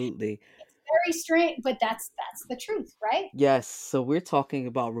 Absolutely. It's very strange, but that's the truth, right? Yes. So we're talking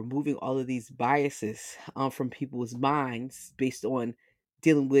about removing all of these biases from people's minds based on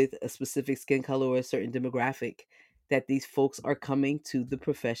dealing with a specific skin color or a certain demographic that these folks are coming to the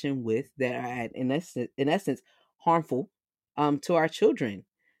profession with, that are in essence harmful to our children.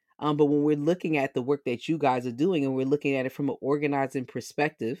 But when we're looking at the work that you guys are doing and we're looking at it from an organizing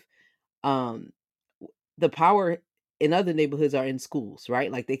perspective, um, the power in other neighborhoods are in schools,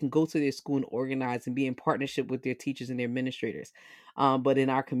 right? Like they can go to their school and organize and be in partnership with their teachers and their administrators. But in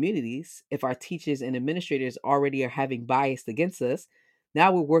our communities, if our teachers and administrators already are having bias against us,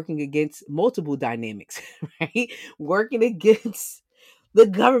 now we're working against multiple dynamics, right? Working against the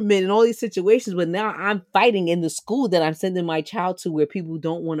government and all these situations, but now I'm fighting in the school that I'm sending my child to, where people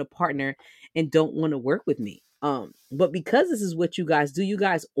don't want to partner and don't want to work with me. But because this is what you guys do, you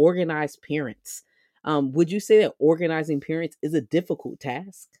guys organize parents. Would you say that organizing parents is a difficult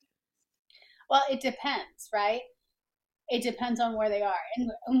task? Well, it depends, right? It depends on where they are.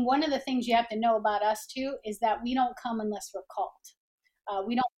 And one of the things you have to know about us too is that we don't come unless we're called.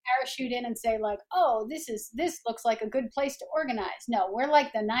 We don't parachute in and say like, oh, this looks like a good place to organize. No, we're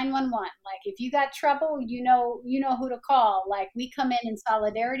like the 911. Like if you got trouble, you know who to call. Like we come in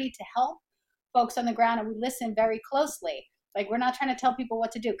solidarity to help. folks on the ground and we listen very closely. Like, we're not trying to tell people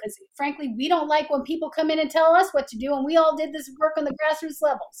what to do, because frankly, we don't like when people come in and tell us what to do, and we all did this work on the grassroots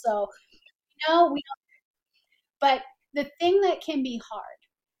level. So, we don't. But the thing that can be hard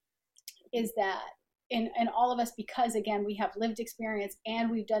is that in all of us, because again, we have lived experience and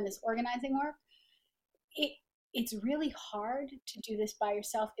we've done this organizing work, it's really hard to do this by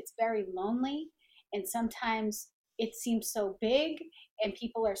yourself. It's very lonely, and sometimes it seems so big and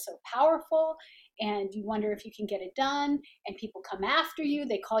people are so powerful, and you wonder if you can get it done, and people come after you.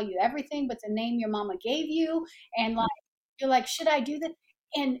 They call you everything but the name your mama gave you, and like, you're like, should I do that?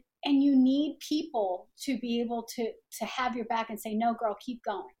 And you need people to be able to have your back and say, no, girl, keep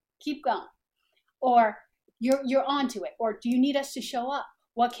going, or you're onto it, or do you need us to show up?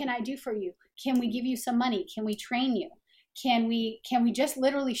 What can I do for you? Can we give you some money? Can we train you? Can we just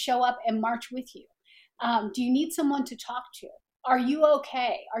literally show up and march with you? Do you need someone to talk to? Are you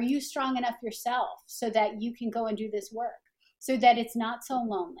okay? Are you strong enough yourself so that you can go and do this work, so that it's not so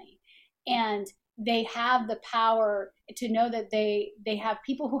lonely? And they have the power to know that they have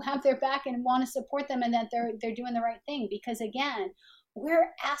people who have their back and want to support them, and that they're doing the right thing. Because again,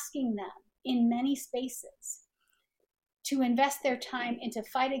 we're asking them in many spaces to invest their time and to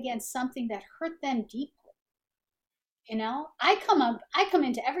fight against something that hurt them deeply. I come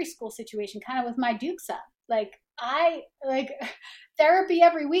into every school situation kind of with my dukes up. Like, I like therapy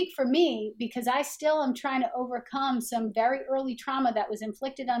every week for me, because I still am trying to overcome some very early trauma that was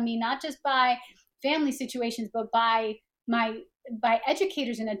inflicted on me, not just by family situations, but by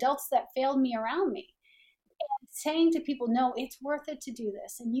educators and adults that failed me around me. And saying to people, no, it's worth it to do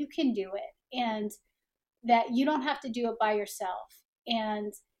this, and you can do it, and that you don't have to do it by yourself.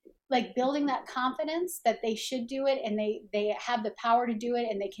 And like building that confidence that they should do it, and they have the power to do it,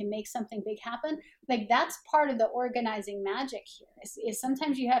 and they can make something big happen. Like, that's part of the organizing magic here, is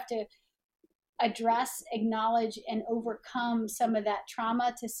sometimes you have to address, acknowledge, and overcome some of that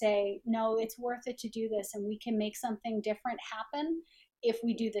trauma to say, no, it's worth it to do this, and we can make something different happen if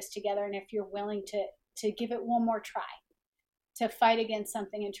we do this together, and if you're willing to give it one more try, to fight against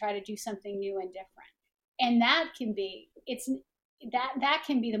something and try to do something new and different. And that can be that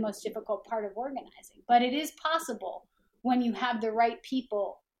can be the most difficult part of organizing, but it is possible when you have the right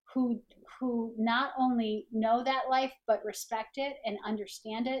people who not only know that life, but respect it and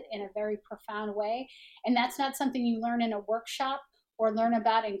understand it in a very profound way. And that's not something you learn in a workshop or learn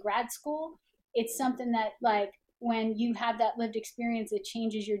about in grad school. It's something that, like, when you have that lived experience, it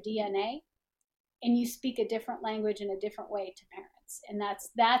changes your DNA, and you speak a different language in a different way to parents. And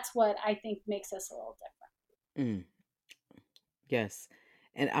that's what I think makes us a little different. Mm, yes.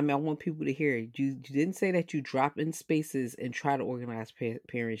 And I mean, I want people to hear it. You didn't say that you drop in spaces and try to organize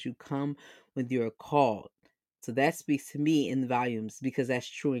parents. You come when you're called. So that speaks to me in volumes, because that's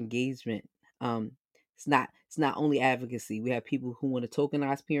true engagement. Um, it's not only advocacy. We have people who want to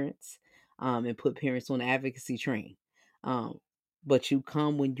tokenize parents, and put parents on the advocacy train. Um, but you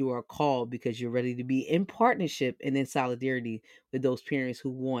come when you are called, because you're ready to be in partnership and in solidarity with those parents who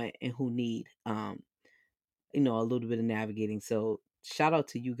want and who need a little bit of navigating. So shout out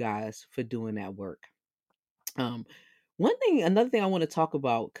to you guys for doing that work. Um, another thing I want to talk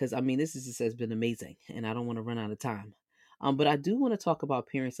about, because I mean, has been amazing, and I don't want to run out of time. But I do want to talk about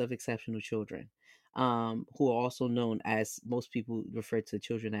parents of exceptional children, who are also known as, most people refer to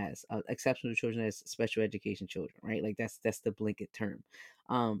children as exceptional children as special education children, right? Like, that's the blanket term.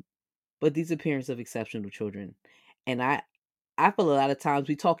 Um, but these are parents of exceptional children, and I feel a lot of times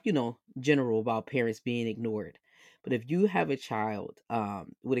we talk, general about parents being ignored. But if you have a child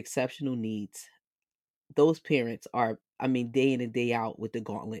with exceptional needs, those parents are, I mean, day in and day out with the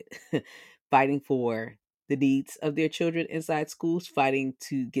gauntlet, fighting for the needs of their children inside schools, fighting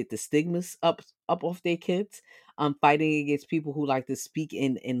to get the stigmas up off their kids, fighting against people who like to speak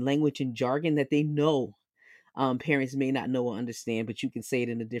in language and jargon that they know parents may not know or understand, but you can say it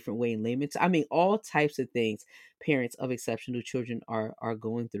in a different way in layman's. I mean, all types of things parents of exceptional children are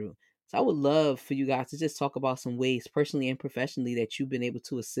going through. So I would love for you guys to just talk about some ways, personally and professionally, that you've been able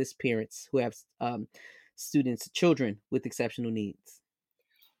to assist parents who have children with exceptional needs.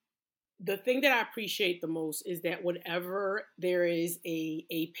 The thing that I appreciate the most is that whenever there is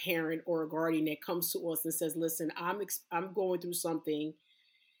a parent or a guardian that comes to us and says, listen, I'm going through something,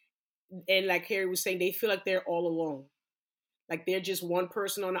 and like Keri was saying, they feel like they're all alone. Like, they're just one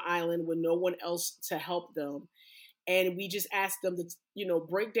person on the island with no one else to help them. And we just ask them to,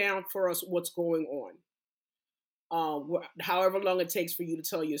 break down for us what's going on. However long it takes for you to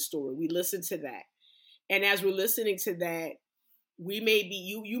tell your story. We listen to that. And as we're listening to that, we may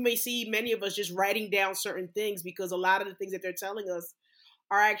be, you may see many of us just writing down certain things, because a lot of the things that they're telling us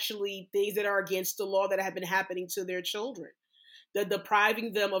are actually things that are against the law that have been happening to their children. The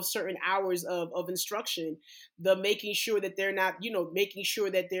depriving them of certain hours of instruction, the making sure that they're not, making sure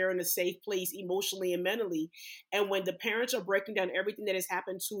that they're in a safe place emotionally and mentally. And when the parents are breaking down everything that has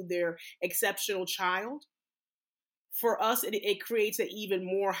happened to their exceptional child, for us, it creates an even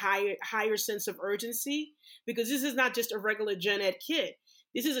more higher sense of urgency, because this is not just a regular gen ed kid.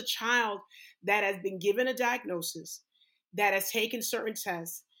 This is a child that has been given a diagnosis, that has taken certain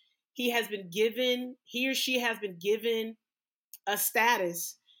tests. He or she has been given a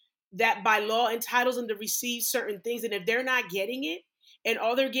status that by law entitles them to receive certain things. And if they're not getting it, and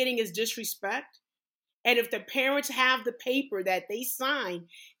all they're getting is disrespect, and if the parents have the paper that they sign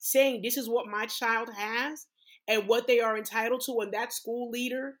saying this is what my child has and what they are entitled to, and that school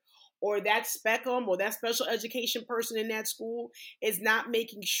leader or that specum or that special education person in that school is not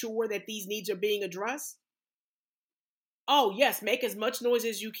making sure that these needs are being addressed, oh, yes, make as much noise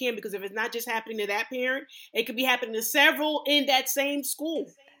as you can, because if it's not just happening to that parent, it could be happening to several in that same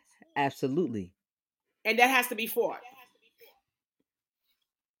school. Absolutely. And that has to be fought.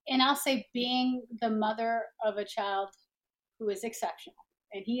 And I'll say, being the mother of a child who is exceptional,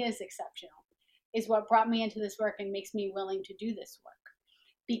 and he is exceptional, is what brought me into this work and makes me willing to do this work.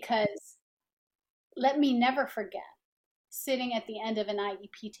 Because let me never forget sitting at the end of an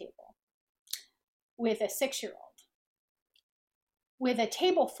IEP table with a 6-year-old, with a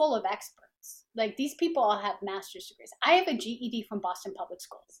table full of experts. Like, these people all have master's degrees. I have a GED from Boston Public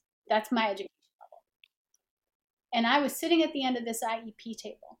Schools. That's my education level. And I was sitting at the end of this IEP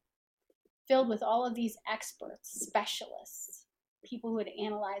table filled with all of these experts, specialists, people who had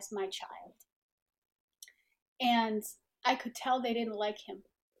analyzed my child. And I could tell they didn't like him.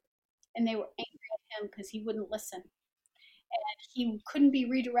 And they were angry at him because he wouldn't listen. And he couldn't be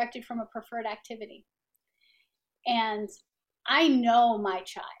redirected from a preferred activity. And I know my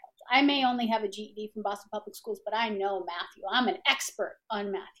child. I may only have a GED from Boston Public Schools, but I know Matthew. I'm an expert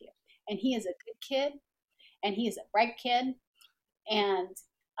on Matthew. And he is a good kid, and he is a bright kid, and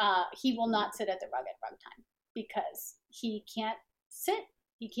he will not sit at the rug at rug time because he can't sit.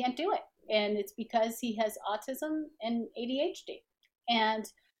 He can't do it. And it's because he has autism and ADHD. And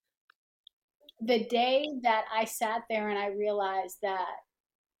the day that I sat there and I realized that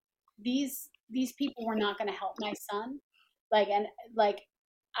these people were not going to help my son,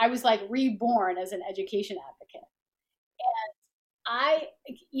 I was like reborn as an education advocate. And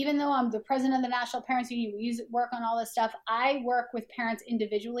even though I'm the president of the National Parents Union, we work on all this stuff, I work with parents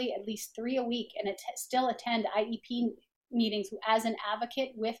individually at least 3 a week, and still attend IEP meetings as an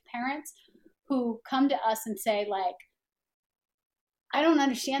advocate with parents who come to us and say, like, I don't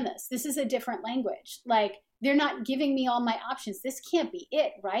understand this. This is a different language. Like, they're not giving me all my options. This can't be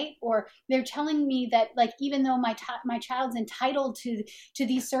it, right? Or they're telling me that, like, even though my child's entitled to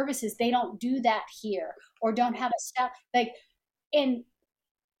these services, they don't do that here, or don't have a staff. Like, and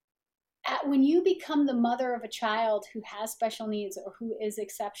when you become the mother of a child who has special needs or who is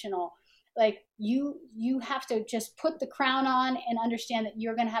exceptional, like, you have to just put the crown on and understand that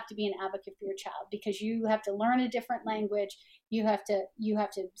you're going to have to be an advocate for your child, because you have to learn a different language. You have to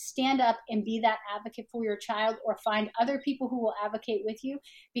stand up and be that advocate for your child, or find other people who will advocate with you,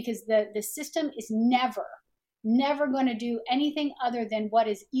 because the system is never going to do anything other than what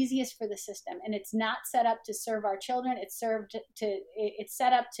is easiest for the system. And it's not set up to serve our children. It's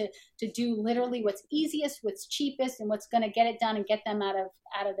set up to do literally what's easiest, what's cheapest, and what's going to get it done and get them out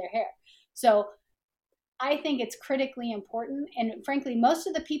of their hair. So I think it's critically important. And frankly, most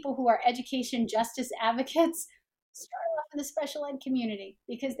of the people who are education justice advocates start off in the special ed community,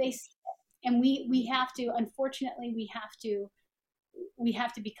 because they see it. And we have to, unfortunately, we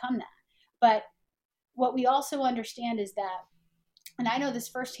have to become that. But what we also understand is that, and I know this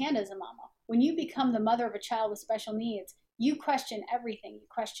firsthand as a mama, when you become the mother of a child with special needs, you question everything. You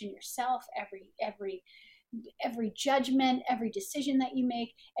question yourself, every judgment, every decision that you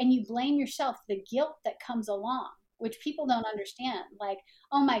make, and you blame yourself, the guilt that comes along, which people don't understand. Like,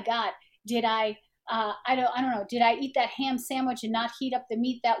 oh my God, did I don't know, did I eat that ham sandwich and not heat up the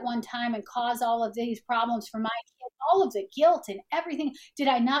meat that one time and cause all of these problems for my kid? All of the guilt and everything. Did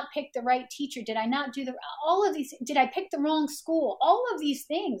I not pick the right teacher? Did I not do all of these? Did I pick the wrong school? All of these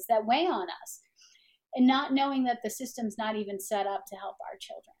things that weigh on us, and not knowing that the system's not even set up to help our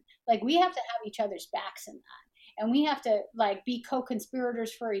children. Like, we have to have each other's backs in that. And we have to, like, be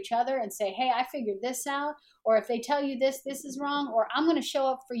co-conspirators for each other and say, hey, I figured this out. Or if they tell you this is wrong, or I'm going to show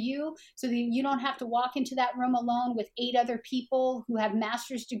up for you so that you don't have to walk into that room alone with 8 other people who have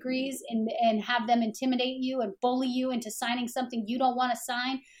master's degrees and have them intimidate you and bully you into signing something you don't want to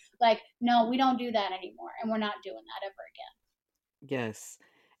sign. Like, no, we don't do that anymore. And we're not doing that ever again. Yes.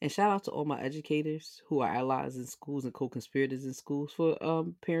 And shout out to all my educators who are allies in schools and co-conspirators in schools for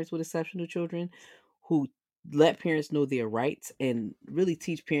parents with exceptional children who let parents know their rights and really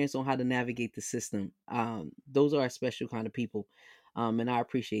teach parents on how to navigate the system. Those are a special kind of people. And I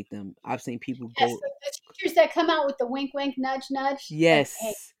appreciate them. I've seen people Yes, go. the teachers that come out with the wink, wink, nudge, nudge, like, hey,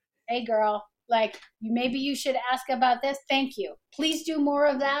 Yes, hey, girl, like, maybe you should ask about this. Thank you. Please do more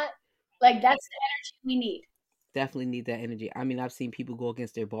of that. Like, that's the energy we need. definitely need that energy. I mean, I've seen people go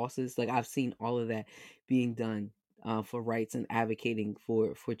against their bosses. Like I've seen all of that being done for rights and advocating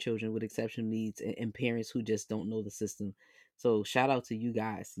for children with exceptional needs and parents who just don't know the system. So shout out to you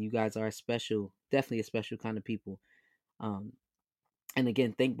guys. You guys are a special, definitely a special kind of people. Um, and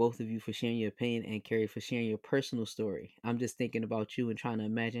again, thank both of you for sharing your opinion and Keri for sharing your personal story. I'm just thinking about you and trying to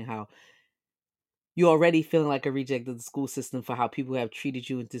imagine how you already feeling like a reject of the school system for how people have treated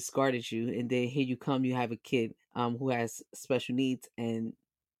you and discarded you, and then here you come, you have a kid who has special needs, and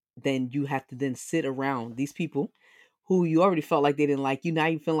then you have to then sit around these people who you already felt like they didn't like you. Now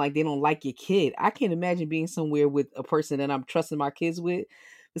you feel like they don't like your kid. I can't imagine being somewhere with a person that I'm trusting my kids with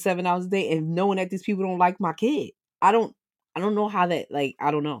for 7 hours a day and knowing that these people don't like my kid. I don't I don't know how that, like,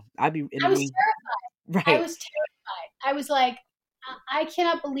 I don't know. I'd be in I a was room. terrified. I Right. was terrified. I was like, I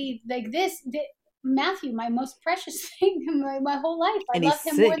cannot believe like this Matthew, my most precious thing in my whole life. I And love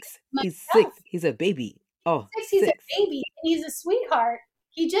he's him more than six. He's myself. 6. He's a baby. Oh, Six, he's a 6. baby and he's a sweetheart.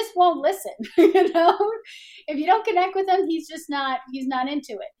 He just won't listen. You know, if you don't connect with him, he's not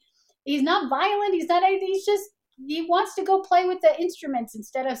into it. He's not violent. He's not anything. He wants to go play with the instruments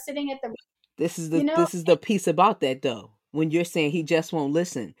instead of sitting at the, you know, This is the piece about that though. When you're saying he just won't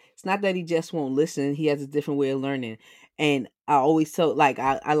listen, it's not that he just won't listen. He has a different way of learning. And I always tell, like,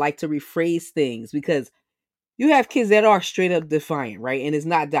 I like to rephrase things because you have kids that are straight up defiant, right? And it's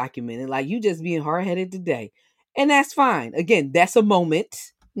not documented. Like you just being hard headed today, and that's fine. Again, that's a moment.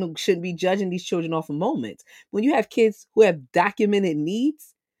 You know, shouldn't be judging these children off of moments. When you have kids who have documented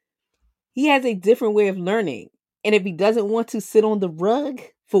needs, he has a different way of learning. And if he doesn't want to sit on the rug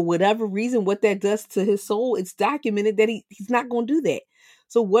for whatever reason, what that does to his soul, it's documented that he's not going to do that.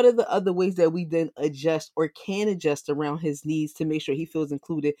 So, what are the other ways that we then adjust or can adjust around his needs to make sure he feels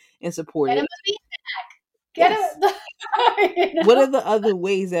included and get him supported? a feedback. Get Yes. him, you What know. are the other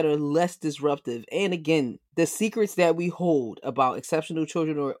ways that are less disruptive? And again, the secrets that we hold about exceptional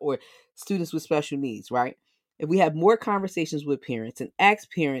children or students with special needs, right? If we have more conversations with parents and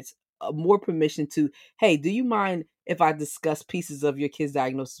ask parents more permission to, hey, do you mind if I discuss pieces of your kid's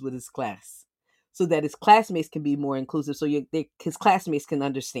diagnosis with his class? So that his classmates can be more inclusive, so his classmates can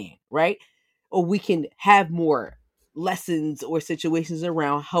understand, right? Or we can have more lessons or situations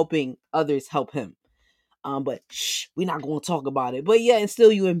around helping others help him, but shh, we're not going to talk about it. But yeah, and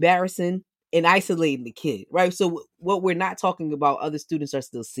still you embarrassing and isolating the kid, right? So what we're not talking about, other students are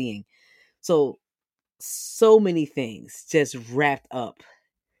still seeing. So so many things just wrapped up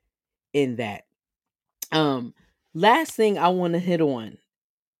in that. Um, Last thing I want to hit on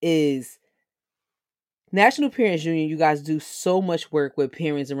is National Parents Union. You guys do so much work with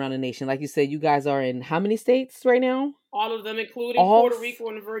parents around the nation. Like you said, you guys are in how many states right now? All of them, including All Puerto Rico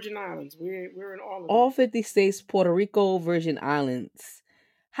and the Virgin Islands. We're in all of them. all 50 states, Puerto Rico, Virgin Islands.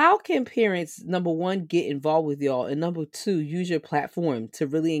 How can parents, number one, get involved with y'all, and number two, use your platform to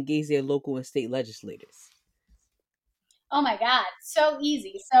really engage their local and state legislators? Oh my God, so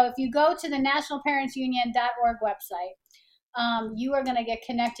easy. So if you go to the nationalparentsunion.org website, you are going to get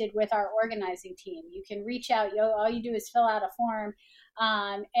connected with our organizing team. You can reach out. All you do is fill out a form,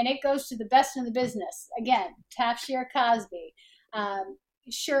 and it goes to the best in the business. Again, Tafshir Cosby,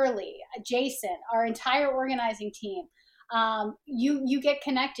 Shirley, Jason, our entire organizing team. You get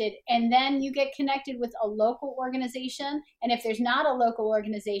connected, and then you get connected with a local organization. And if there's not a local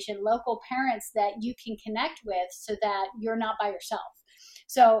organization, local parents that you can connect with, so that you're not by yourself.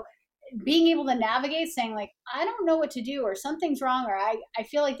 So being able to navigate, saying like, I don't know what to do, or something's wrong, or I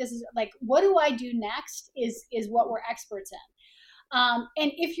feel like this is like, what do I do next, is what we're experts in.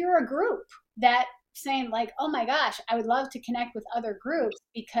 And if you're a group that saying like, oh my gosh, I would love to connect with other groups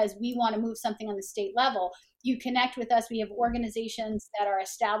because we want to move something on the state level, you connect with us. We have organizations that are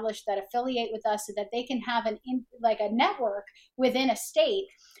established that affiliate with us so that they can have like a network within a state.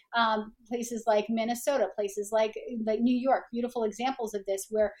 Places like Minnesota, places like New York, beautiful examples of this,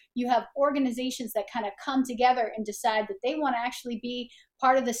 where you have organizations that kind of come together and decide that they want to actually be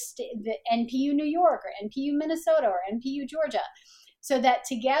part of the NPU New York or NPU Minnesota or NPU Georgia, so that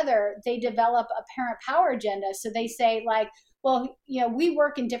together they develop a parent power agenda. So they say like, well, we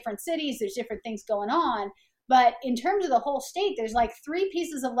work in different cities, there's different things going on, But in terms of the whole state, there's like 3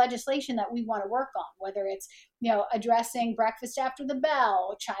 pieces of legislation that we want to work on, whether it's, addressing breakfast after the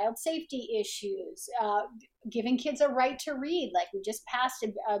bell, child safety issues, giving kids a right to read. Like, we just passed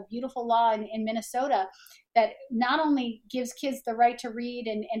a beautiful law in Minnesota that not only gives kids the right to read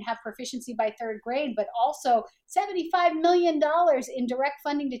and have proficiency by 3rd grade, but also $75 million in direct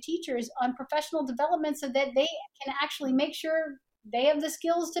funding to teachers on professional development so that they can actually make sure they have the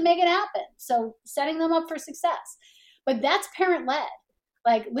skills to make it happen. So setting them up for success. But that's parent led.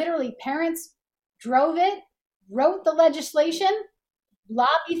 Like, literally, parents drove it, wrote the legislation,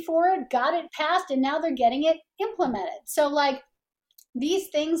 lobbied for it, got it passed, and now they're getting it implemented. So, like, these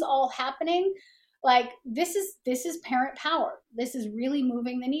things all happening, like, this is parent power. This is really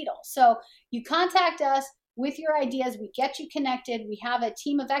moving the needle. So you contact us with your ideas. We get you connected. We have a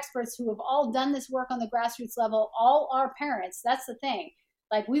team of experts who have all done this work on the grassroots level. All our parents. That's the thing.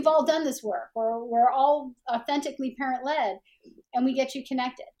 Like, we've all done this work. We're all authentically parent-led, and we get you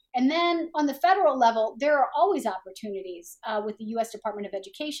connected. And then on the federal level, there are always opportunities with the U.S. Department of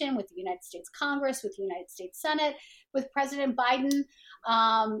Education, with the United States Congress, with the United States Senate, with President Biden.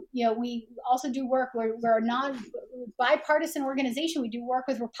 We also do work. We're a non-bipartisan organization. We do work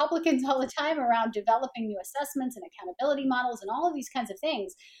with Republicans all the time around developing new assessments and accountability models and all of these kinds of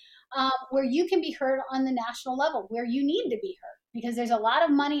things, where you can be heard on the national level, where you need to be heard, because there's a lot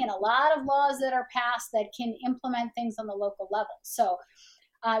of money and a lot of laws that are passed that can implement things on the local level. So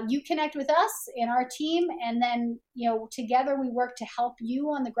you connect with us and our team, and then, together we work to help you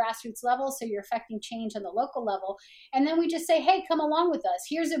on the grassroots level, so you're affecting change on the local level. And then we just say, hey, come along with us.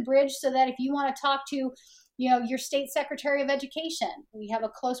 Here's a bridge so that if you want to talk to, your state secretary of education, we have a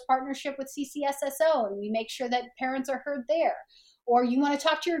close partnership with CCSSO, and we make sure that parents are heard there. Or you want to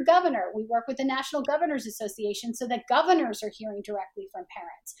talk to your governor, we work with the National Governors Association so that governors are hearing directly from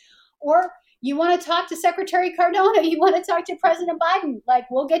parents. Or you want to talk to Secretary Cardona, you want to talk to President Biden, like,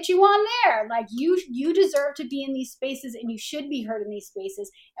 we'll get you on there. Like, you deserve to be in these spaces, and you should be heard in these spaces,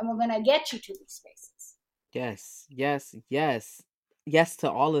 and we're going to get you to these spaces. Yes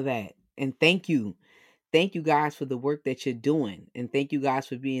to all of that. And thank you guys for the work that you're doing, and thank you guys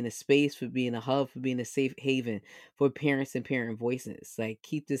for being a space, for being a hub, for being a safe haven for parents and parent voices. Like,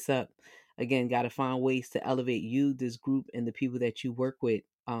 keep this up. Again, got to find ways to elevate you, this group, and the people that you work with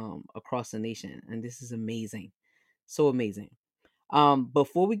across the nation. And this is amazing. So amazing.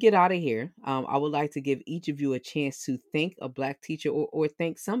 Before we get out of here, I would like to give each of you a chance to thank a Black teacher or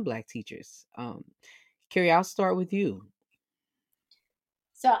thank some Black teachers. Keri, I'll start with you.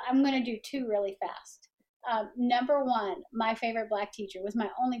 So I'm going to do 2 really fast. Number 1, my favorite Black teacher was my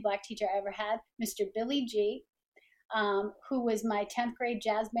only Black teacher I ever had, Mr. Billy G., who was my 10th grade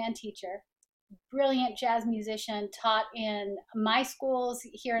jazz band teacher. Brilliant jazz musician, taught in my schools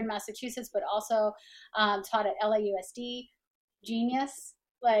here in Massachusetts, but also taught at LAUSD. Genius,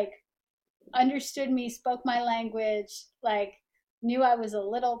 like, understood me, spoke my language, like, knew I was a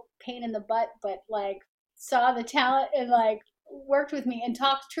little pain in the butt, but, like, saw the talent and, like, worked with me and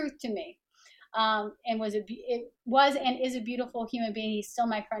talked truth to me. And it was and is a beautiful human being. He's still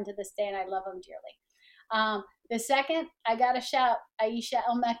my friend to this day, and I love him dearly. The second, I got to shout Aisha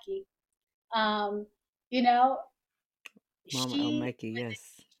El-Mekki. Mama She El-Mekki, yes.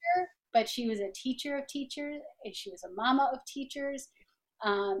 teacher, but she was a teacher of teachers, and she was a mama of teachers,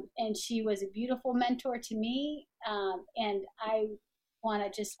 and she was a beautiful mentor to me, and I want to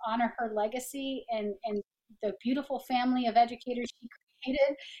just honor her legacy and the beautiful family of educators she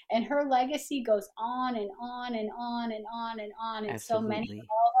created, and her legacy goes on and on and on and on and on, and so many of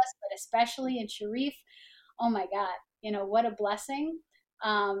all of us, but especially in Sharif. Oh my God, what a blessing.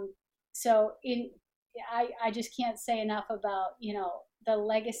 I just can't say enough about, the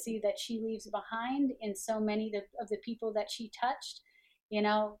legacy that she leaves behind in so many of the people that she touched,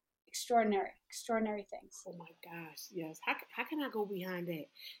 extraordinary things. Oh my gosh, yes. How can I go behind that?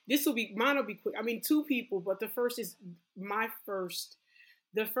 Mine will be quick. I mean, 2 people, but the first is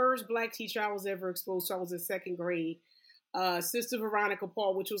the first Black teacher I was ever exposed to. I was in 2nd grade. Sister Veronica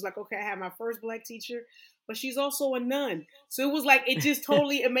Paul, which was like, okay, I had my first Black teacher, but she's also a nun. So it was like, it just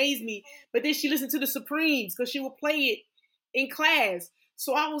totally amazed me. But then she listened to the Supremes because she would play it in class.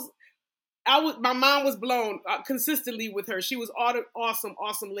 So my mind was blown consistently with her. She was awesome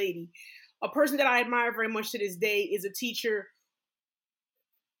lady. A person that I admire very much to this day is a teacher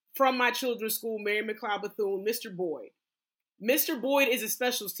from my children's school, Mary McLeod Bethune, Mr. Boyd. Mr. Boyd is a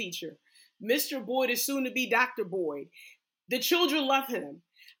specials teacher. Mr. Boyd is soon to be Dr. Boyd. The children love him.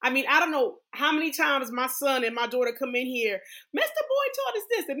 I mean, I don't know how many times my son and my daughter come in here, Mr. Boyd taught us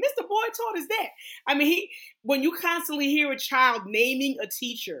this and Mr. Boyd taught us that. I mean, when you constantly hear a child naming a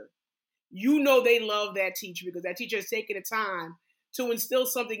teacher, you know they love that teacher because that teacher has taken the time to instill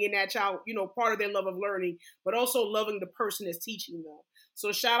something in that child, part of their love of learning, but also loving the person that's teaching them.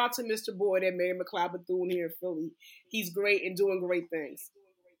 So shout out to Mr. Boyd at Mary McLeod Bethune here in Philly. He's great and doing great things.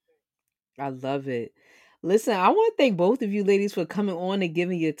 I love it. Listen, I want to thank both of you ladies for coming on and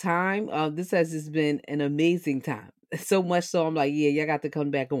giving your time. This has just been an amazing time. So much so I'm like, yeah, y'all got to come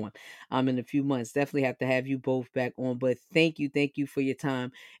back on in a few months. Definitely have to have you both back on. But thank you for your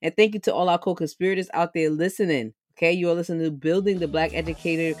time. And thank you to all our co-conspirators out there listening. Okay, you are listening to Building the Black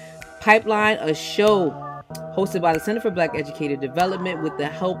Educator Pipeline, a show hosted by the Center for Black Educator Development with the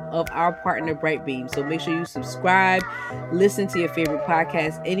help of our partner Brightbeam. So make sure you subscribe, listen to your favorite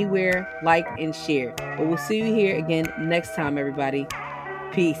podcast anywhere, like and share. But we'll see you here again next time, everybody.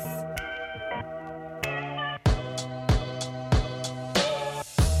 Peace.